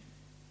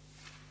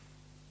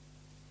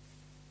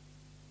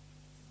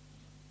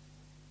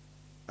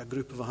 a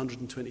group of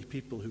 120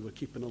 people who were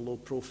keeping a low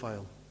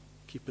profile,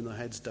 keeping their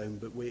heads down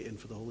but waiting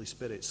for the Holy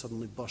Spirit,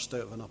 suddenly burst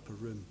out of an upper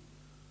room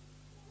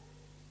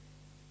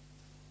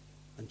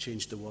and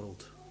changed the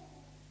world.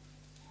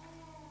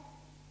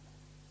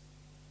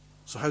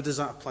 So how does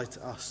that apply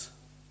to us?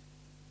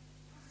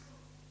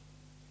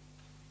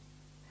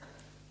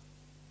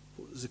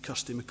 What was the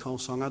Kirsty MacColl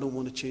song? I don't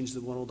want to change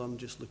the world, I'm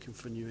just looking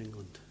for New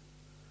England.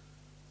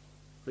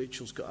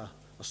 Rachel's got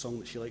a song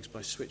that she likes by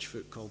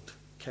Switchfoot called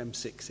Chem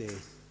 6A.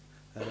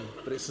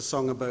 But it's a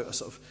song about a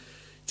sort of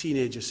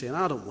teenager saying,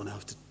 I don't want to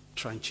have to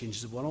try and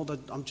change the world.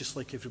 I'm just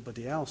like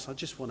everybody else. I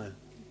just want to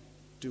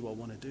do what I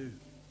want to do.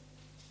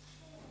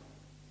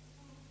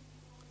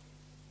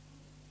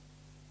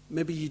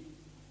 Maybe you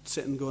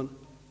sit and going,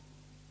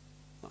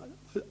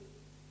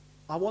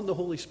 I want the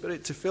Holy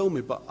Spirit to fill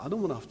me, but I don't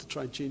want to have to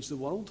try and change the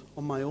world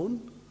on my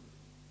own.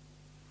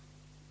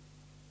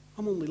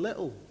 I'm only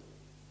little.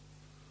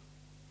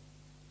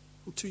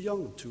 I'm too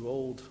young, I'm too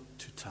old, I'm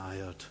too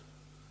tired.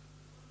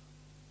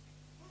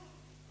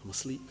 I'm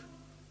asleep.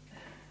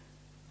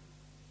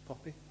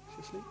 Poppy, is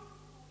she asleep?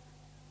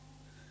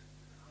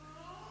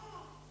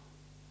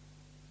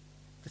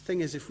 The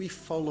thing is, if we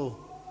follow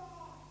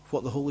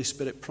what the Holy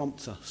Spirit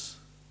prompts us,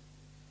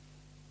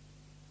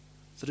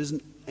 there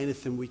isn't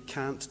anything we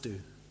can't do.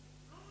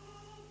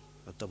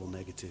 A double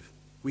negative.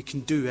 We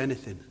can do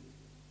anything.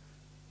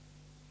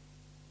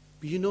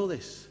 But you know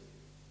this.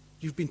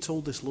 You've been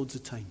told this loads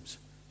of times.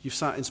 You've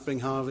sat in Spring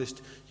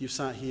Harvest, you've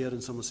sat here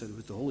and someone said,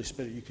 with the Holy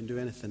Spirit you can do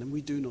anything. And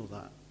we do know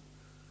that.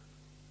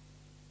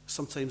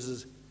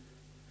 Sometimes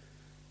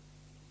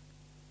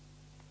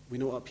we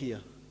know it up here.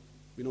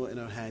 We know it in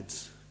our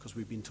heads because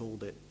we've been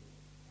told it.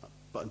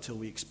 But until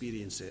we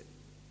experience it,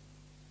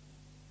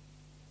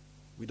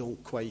 we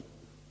don't quite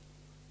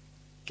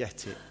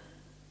get it.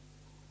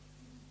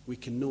 We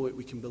can know it,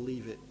 we can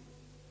believe it.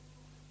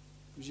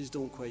 We just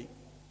don't quite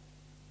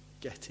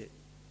get it.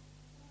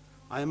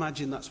 I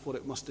imagine that's what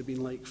it must have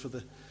been like for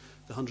the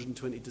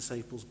 120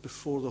 disciples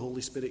before the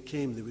Holy Spirit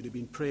came. They would have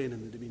been praying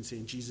and they'd have been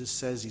saying, Jesus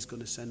says he's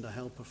going to send a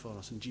helper for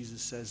us, and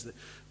Jesus says that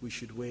we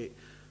should wait.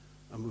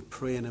 And we're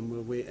praying and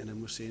we're waiting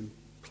and we're saying,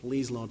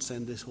 please, Lord,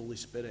 send this Holy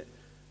Spirit.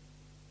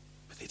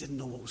 But they didn't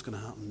know what was going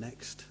to happen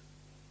next.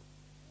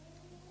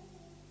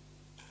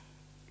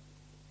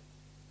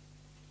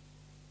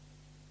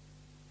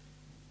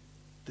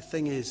 The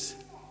thing is,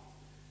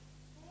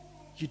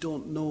 you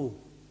don't know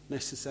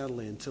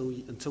necessarily until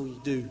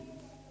you do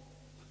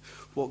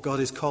what God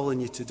is calling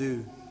you to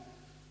do.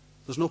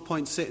 There's no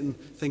point sitting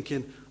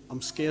thinking,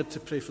 I'm scared to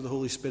pray for the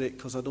Holy Spirit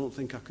because I don't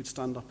think I could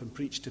stand up and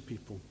preach to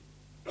people.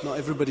 Not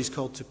everybody's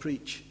called to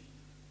preach.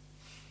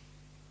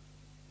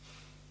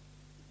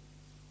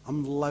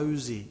 I'm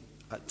lousy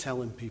at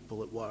telling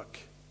people at work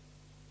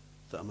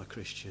that I'm a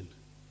Christian.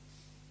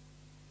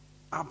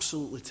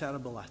 Absolutely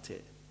terrible at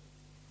it.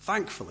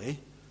 Thankfully,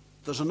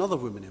 there's another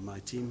woman in my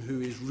team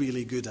who is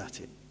really good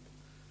at it.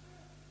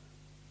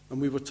 And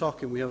we were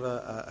talking, we have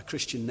a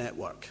Christian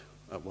network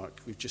at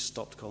work. We've just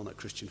stopped calling it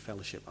Christian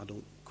Fellowship. I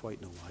don't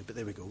quite know why, but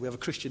there we go. We have a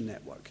Christian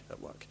network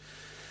at work.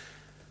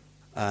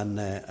 And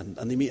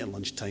they meet at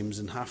lunch times,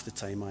 and half the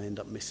time I end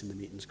up missing the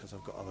meetings because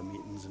I've got other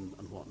meetings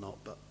and whatnot.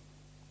 But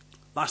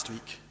last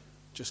week,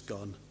 just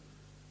gone,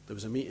 there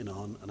was a meeting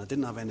on, and I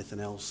didn't have anything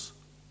else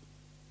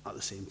at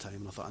the same time.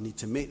 And I thought, I need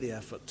to make the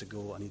effort to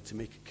go. I need to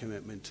make a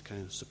commitment to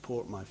kind of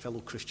support my fellow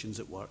Christians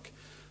at work.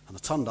 And I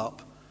turned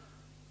up,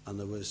 and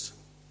there was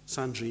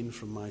Sandrine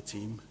from my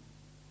team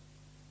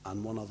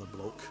and one other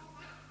bloke,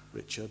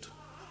 Richard.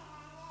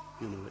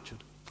 You know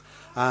Richard.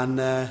 And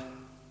that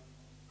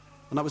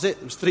was it.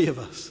 There was three of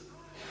us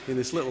in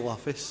this little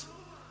office.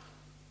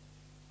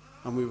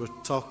 And we were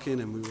talking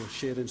and we were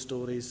sharing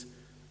stories.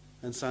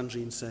 And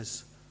Sandrine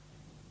says,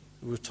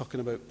 we were talking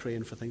about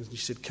praying for things. And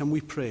she said, can we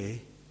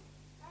pray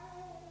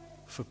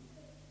for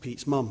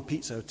Pete's mum?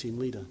 Pete's our team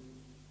leader.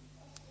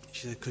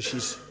 She said,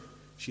 because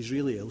she's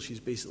really ill. She's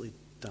basically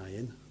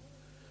dying.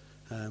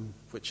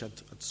 Which I'd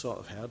sort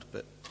of heard.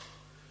 But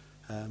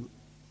and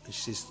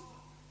she says,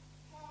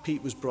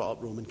 Pete was brought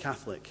up Roman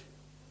Catholic.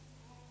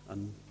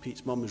 And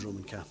Pete's mum is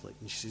Roman Catholic.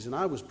 And she says, and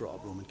I was brought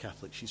up Roman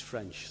Catholic. She's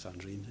French,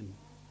 Sandrine, and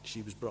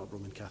she was brought up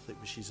Roman Catholic,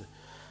 but she's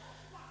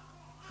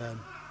a...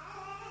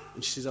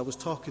 and she says, I was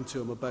talking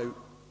to him about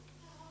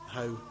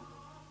how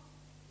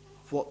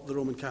what the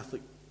Roman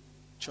Catholic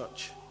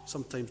Church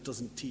sometimes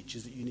doesn't teach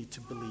is that you need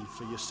to believe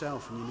for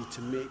yourself and you need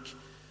to make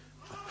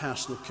a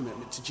personal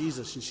commitment to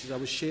Jesus. And she says, I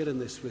was sharing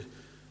this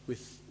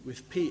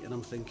with Pete, and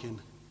I'm thinking,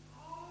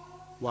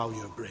 wow,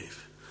 you're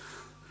brave.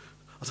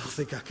 I don't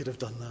think I could have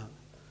done that.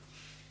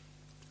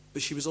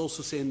 But she was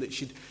also saying that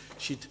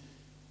she'd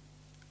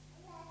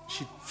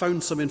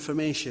found some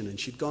information, and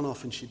she'd gone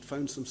off and she'd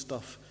found some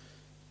stuff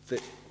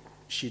that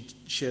she'd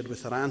shared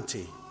with her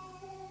auntie,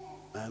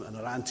 and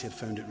her auntie had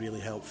found it really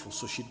helpful.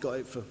 So she'd got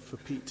it for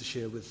Pete to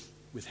share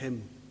with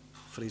him,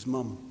 for his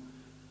mum.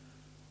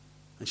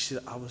 And she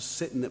said, I was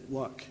sitting at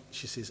work,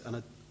 she says, and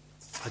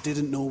I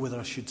didn't know whether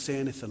I should say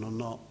anything or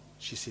not.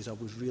 She says, I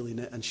was really...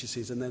 And she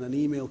says, and then an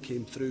email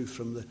came through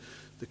from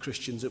the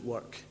Christians at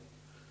work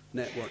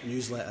Network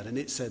newsletter, and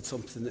it said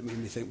something that made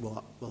me think,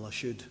 well, I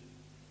should.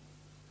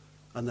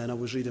 And then I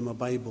was reading my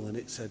Bible, and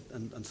it said,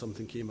 and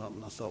something came up,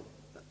 and I thought,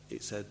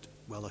 it said,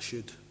 well, I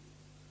should.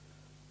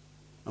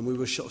 And we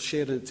were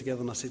sharing it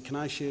together, and I said, can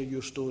I share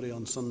your story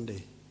on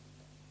Sunday?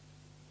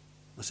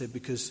 I said,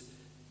 because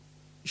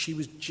she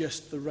was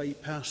just the right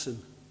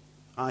person,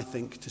 I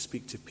think, to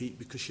speak to Pete,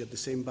 because she had the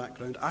same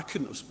background. I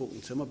couldn't have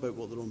spoken to him about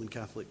what the Roman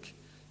Catholic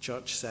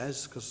Church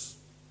says, because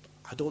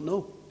I don't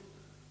know.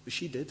 But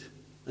she did.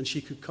 And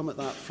she could come at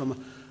that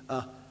from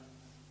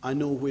I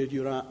know where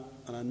you're at,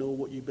 and I know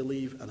what you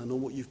believe, and I know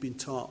what you've been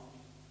taught.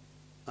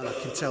 And I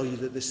can tell you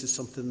that this is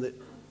something that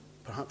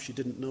perhaps you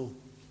didn't know.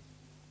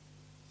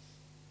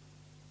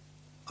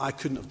 I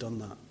couldn't have done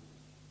that,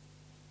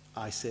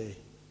 I say.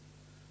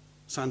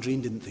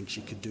 Sandrine didn't think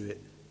she could do it,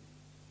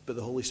 but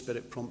the Holy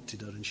Spirit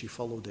prompted her, and she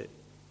followed it,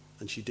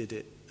 and she did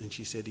it, and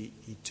she said he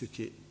took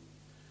it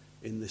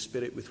in the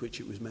spirit with which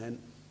it was meant.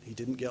 He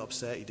didn't get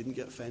upset, he didn't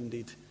get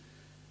offended,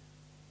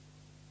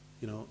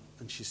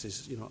 and she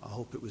says, I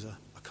hope it was a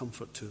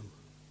comfort to him.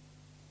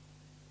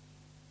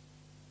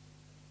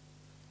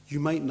 You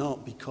might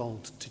not be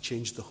called to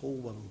change the whole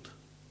world,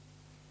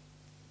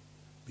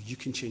 but you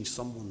can change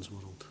someone's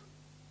world.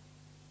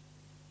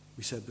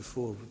 We said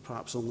before, we're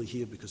perhaps only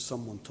here because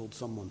someone told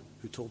someone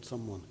who told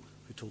someone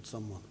who told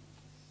someone.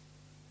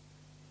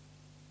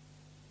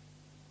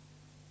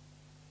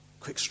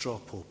 Quick straw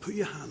poll. Put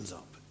your hands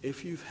up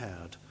if you've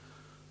heard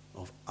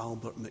of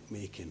Albert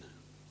McMakin.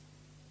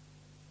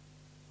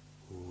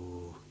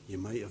 Oh, you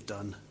might have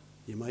done.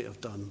 You might have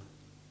done.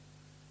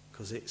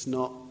 Because he's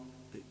not,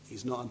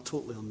 I'm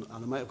totally on,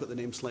 and I might have got the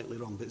name slightly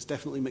wrong, but it's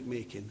definitely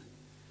McMakin.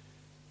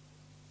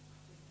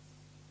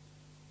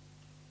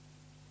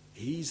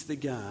 He's the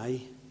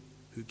guy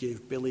who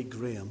gave Billy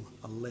Graham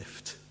a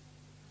lift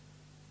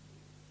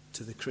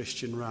to the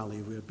Christian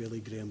rally where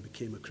Billy Graham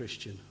became a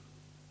Christian.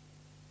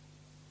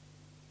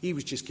 He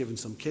was just giving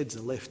some kids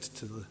a lift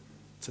to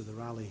the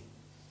rally.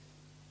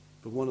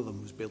 But one of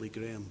them was Billy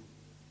Graham.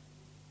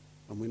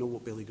 And we know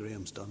what Billy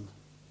Graham's done.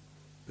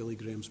 Billy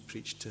Graham's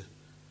preached to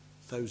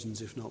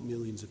thousands, if not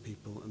millions of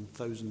people, and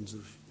thousands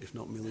of, if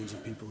not millions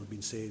of people have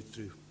been saved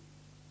through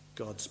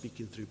God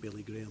speaking through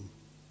Billy Graham.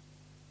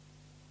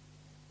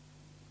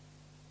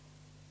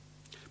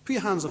 Put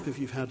your hands up if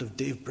you've heard of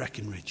Dave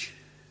Breckenridge.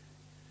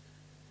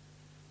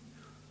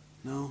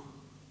 No?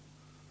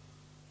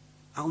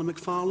 Alan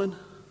McFarlane?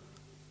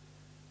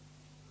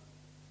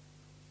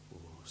 Oh,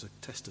 it was a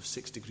test of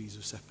 6 degrees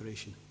of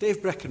separation.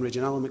 Dave Breckenridge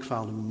and Alan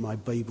McFarlane were my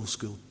Bible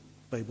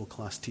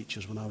class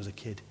teachers when I was a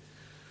kid.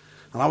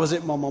 And I was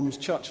at my mum's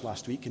church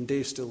last week, and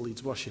Dave still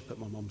leads worship at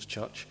my mum's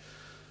church.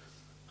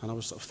 And I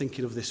was sort of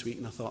thinking of this week,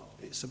 and I thought,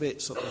 it's a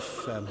bit sort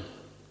of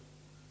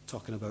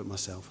talking about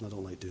myself, and I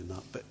don't like doing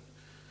that, but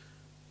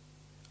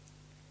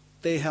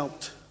they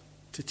helped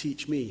to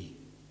teach me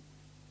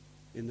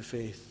in the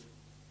faith,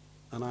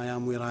 and I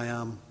am where I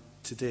am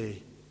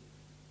today,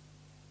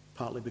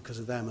 partly because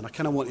of them. And I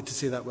kind of wanted to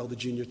say that while the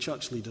junior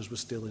church leaders were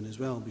still in as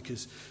well,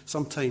 because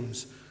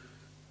sometimes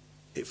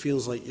it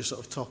feels like you're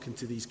sort of talking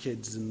to these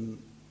kids,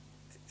 and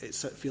it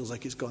feels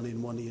like it's gone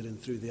in one ear and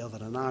through the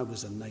other, and I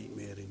was a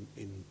nightmare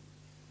in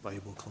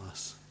Bible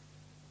class.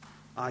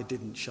 I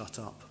didn't shut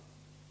up.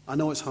 I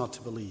know it's hard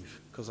to believe,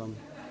 because I'm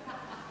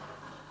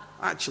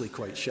actually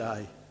quite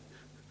shy.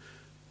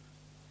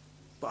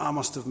 But I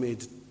must have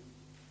made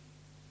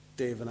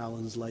Dave and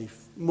Alan's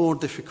life more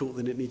difficult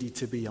than it needed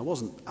to be. I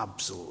wasn't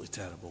absolutely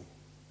terrible.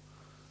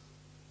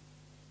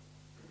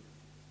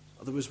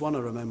 There was one I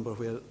remember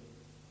where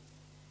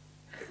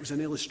it was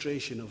an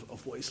illustration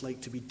of what it's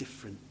like to be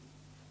different.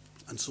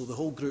 And so the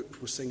whole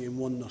group was singing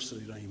one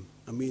nursery rhyme,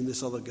 and me and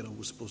this other girl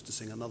were supposed to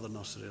sing another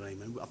nursery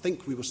rhyme. And I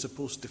think we were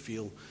supposed to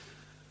feel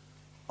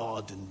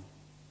odd and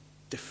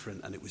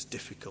different, and it was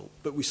difficult.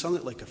 But we sung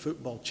it like a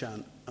football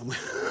chant, and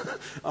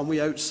we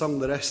outsung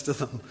the rest of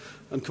them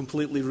and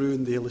completely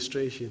ruined the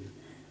illustration.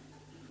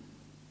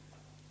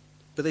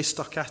 But they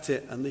stuck at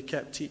it, and they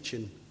kept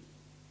teaching.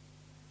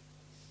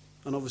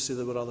 And obviously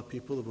there were other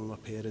people, there were my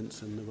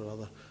parents, and there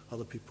were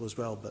other people as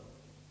well. But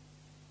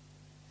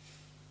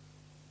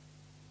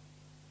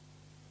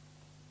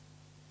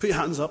put your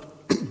hands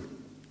up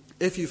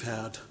if you've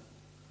heard,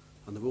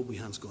 and there will be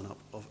hands going up,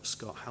 of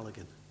Scott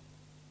Halligan.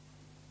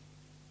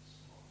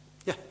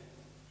 Yeah.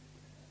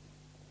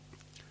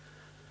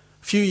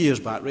 A few years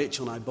back,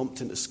 Rachel and I bumped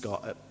into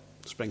Scott at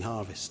Spring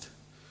Harvest.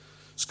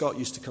 Scott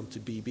used to come to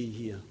BB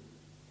here.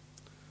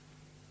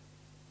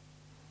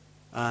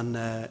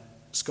 And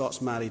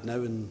Scott's married now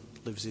and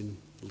lives in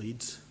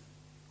Leeds.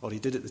 Or he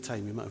did at the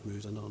time, he might have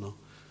moved, I don't know.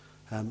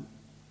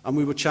 And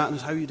we were chatting,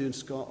 how are you doing,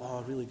 Scott?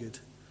 Oh, really good.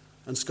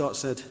 And Scott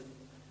said,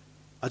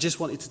 I just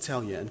wanted to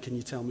tell you, and can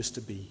you tell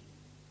Mr. B,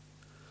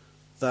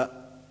 that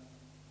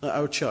at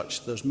our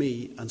church, there's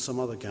me and some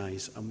other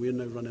guys, and we're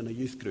now running a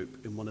youth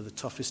group in one of the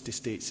toughest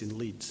estates in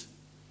Leeds,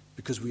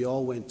 because we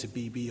all went to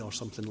BB or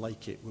something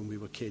like it when we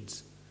were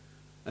kids,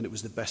 and it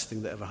was the best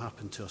thing that ever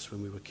happened to us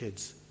when we were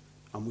kids,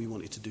 and we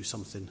wanted to do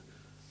something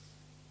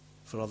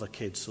for other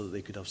kids so that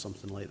they could have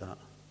something like that.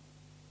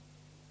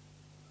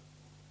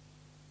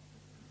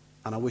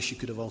 And I wish you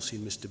could have all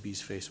seen Mr.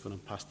 B's face when I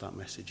passed that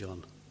message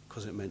on,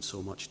 because it meant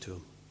so much to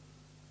him.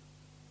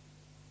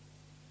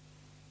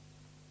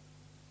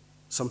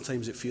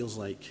 Sometimes it feels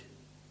like,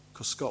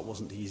 because Scott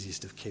wasn't the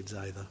easiest of kids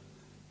either,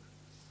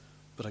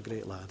 but a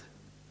great lad.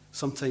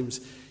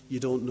 Sometimes you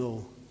don't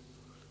know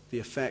the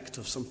effect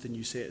of something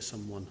you say to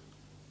someone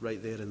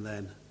right there and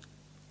then.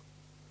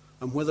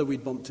 And whether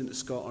we'd bumped into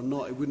Scott or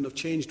not, it wouldn't have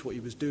changed what he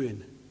was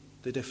doing.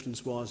 The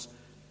difference was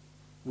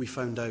we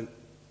found out,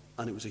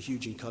 and it was a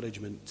huge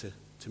encouragement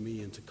to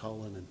me and to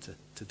Colin and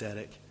to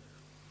Derek.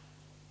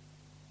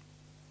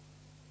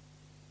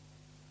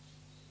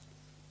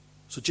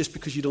 So just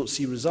because you don't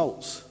see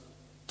results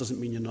doesn't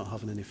mean you're not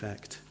having an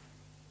effect.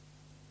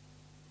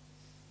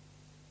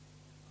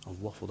 I've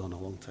waffled on a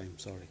long time,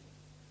 sorry.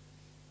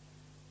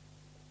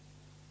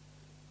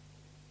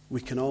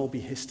 We can all be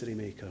history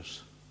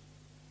makers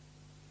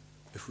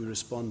if we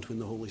respond when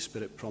the Holy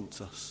Spirit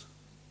prompts us.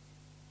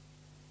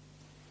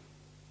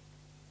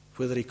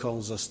 Whether he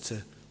calls us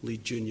to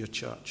lead junior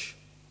church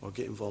or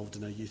get involved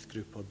in a youth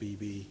group or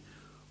BB,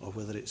 or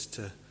whether it's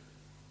to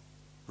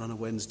run a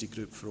Wednesday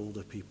group for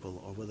older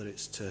people, or whether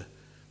it's to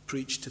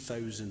preach to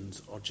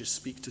thousands, or just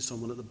speak to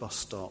someone at the bus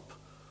stop,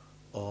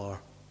 or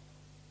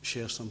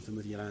share something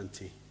with your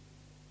auntie.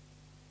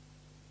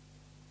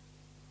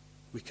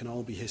 We can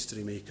all be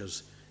history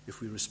makers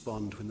if we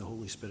respond when the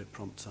Holy Spirit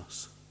prompts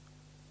us.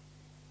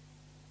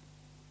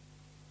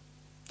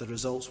 The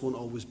results won't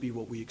always be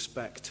what we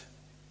expect.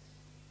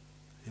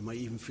 It might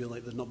even feel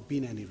like there's not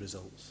been any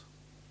results.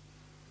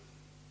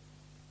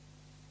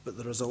 But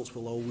the results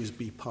will always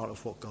be part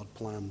of what God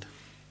planned.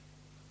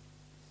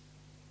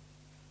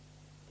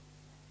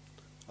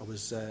 I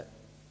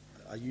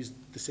used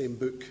the same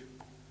book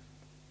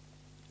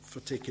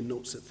for taking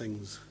notes at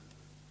things.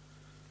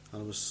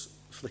 And I was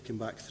flicking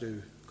back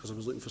through because I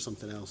was looking for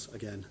something else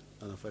again,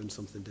 and I found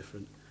something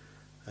different.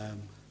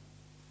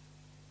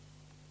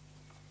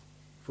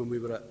 When we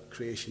were at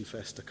Creation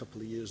Fest a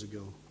couple of years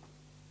ago,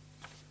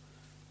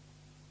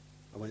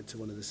 I went to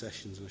one of the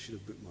sessions, and I should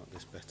have bookmarked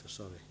this better,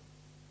 sorry.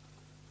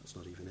 That's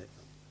not even it.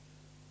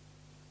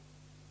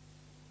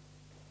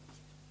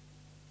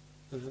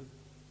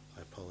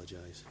 I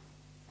apologise.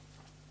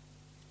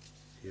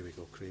 Here we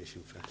go,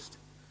 Creation Fest.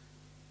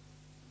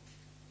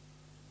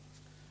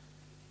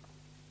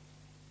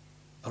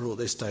 I wrote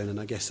this down, and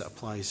I guess it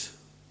applies,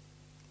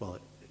 well,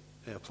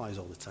 it applies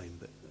all the time,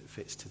 but it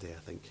fits today, I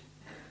think.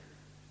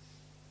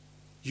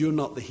 You're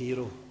not the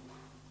hero.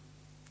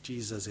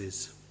 Jesus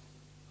is.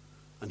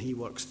 And he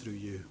works through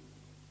you.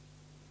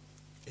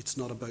 It's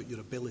not about your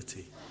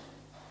ability.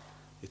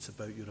 It's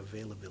about your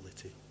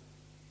availability.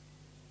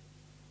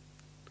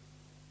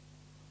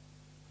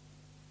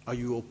 Are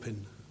you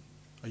open?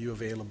 Are you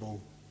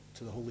available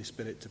to the Holy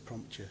Spirit to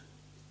prompt you?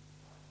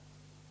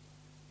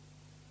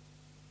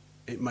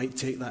 It might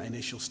take that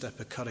initial step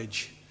of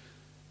courage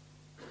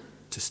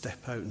to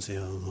step out and say,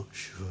 I'm not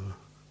sure.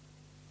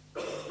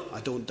 I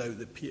don't doubt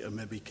that Peter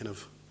maybe kind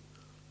of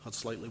had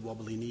slightly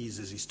wobbly knees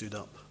as he stood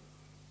up.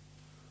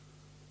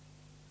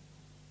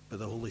 But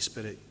the Holy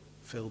Spirit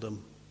filled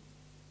him,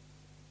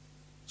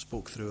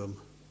 spoke through him,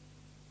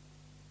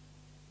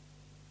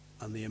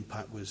 and the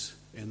impact was,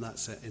 in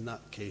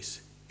that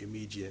case,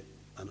 immediate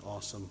and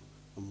awesome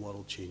and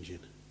world-changing.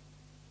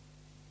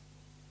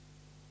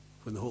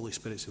 When the Holy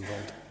Spirit's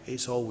involved,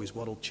 it's always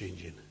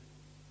world-changing.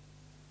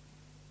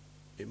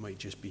 It might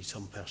just be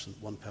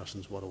one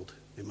person's world.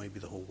 It might be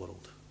the whole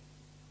world.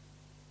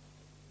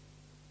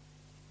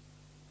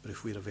 But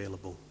if we're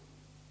available,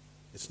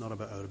 it's not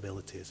about our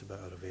ability, it's about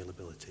our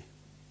availability.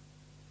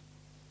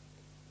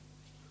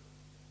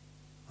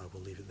 I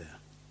will leave it there.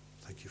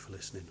 Thank you for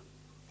listening.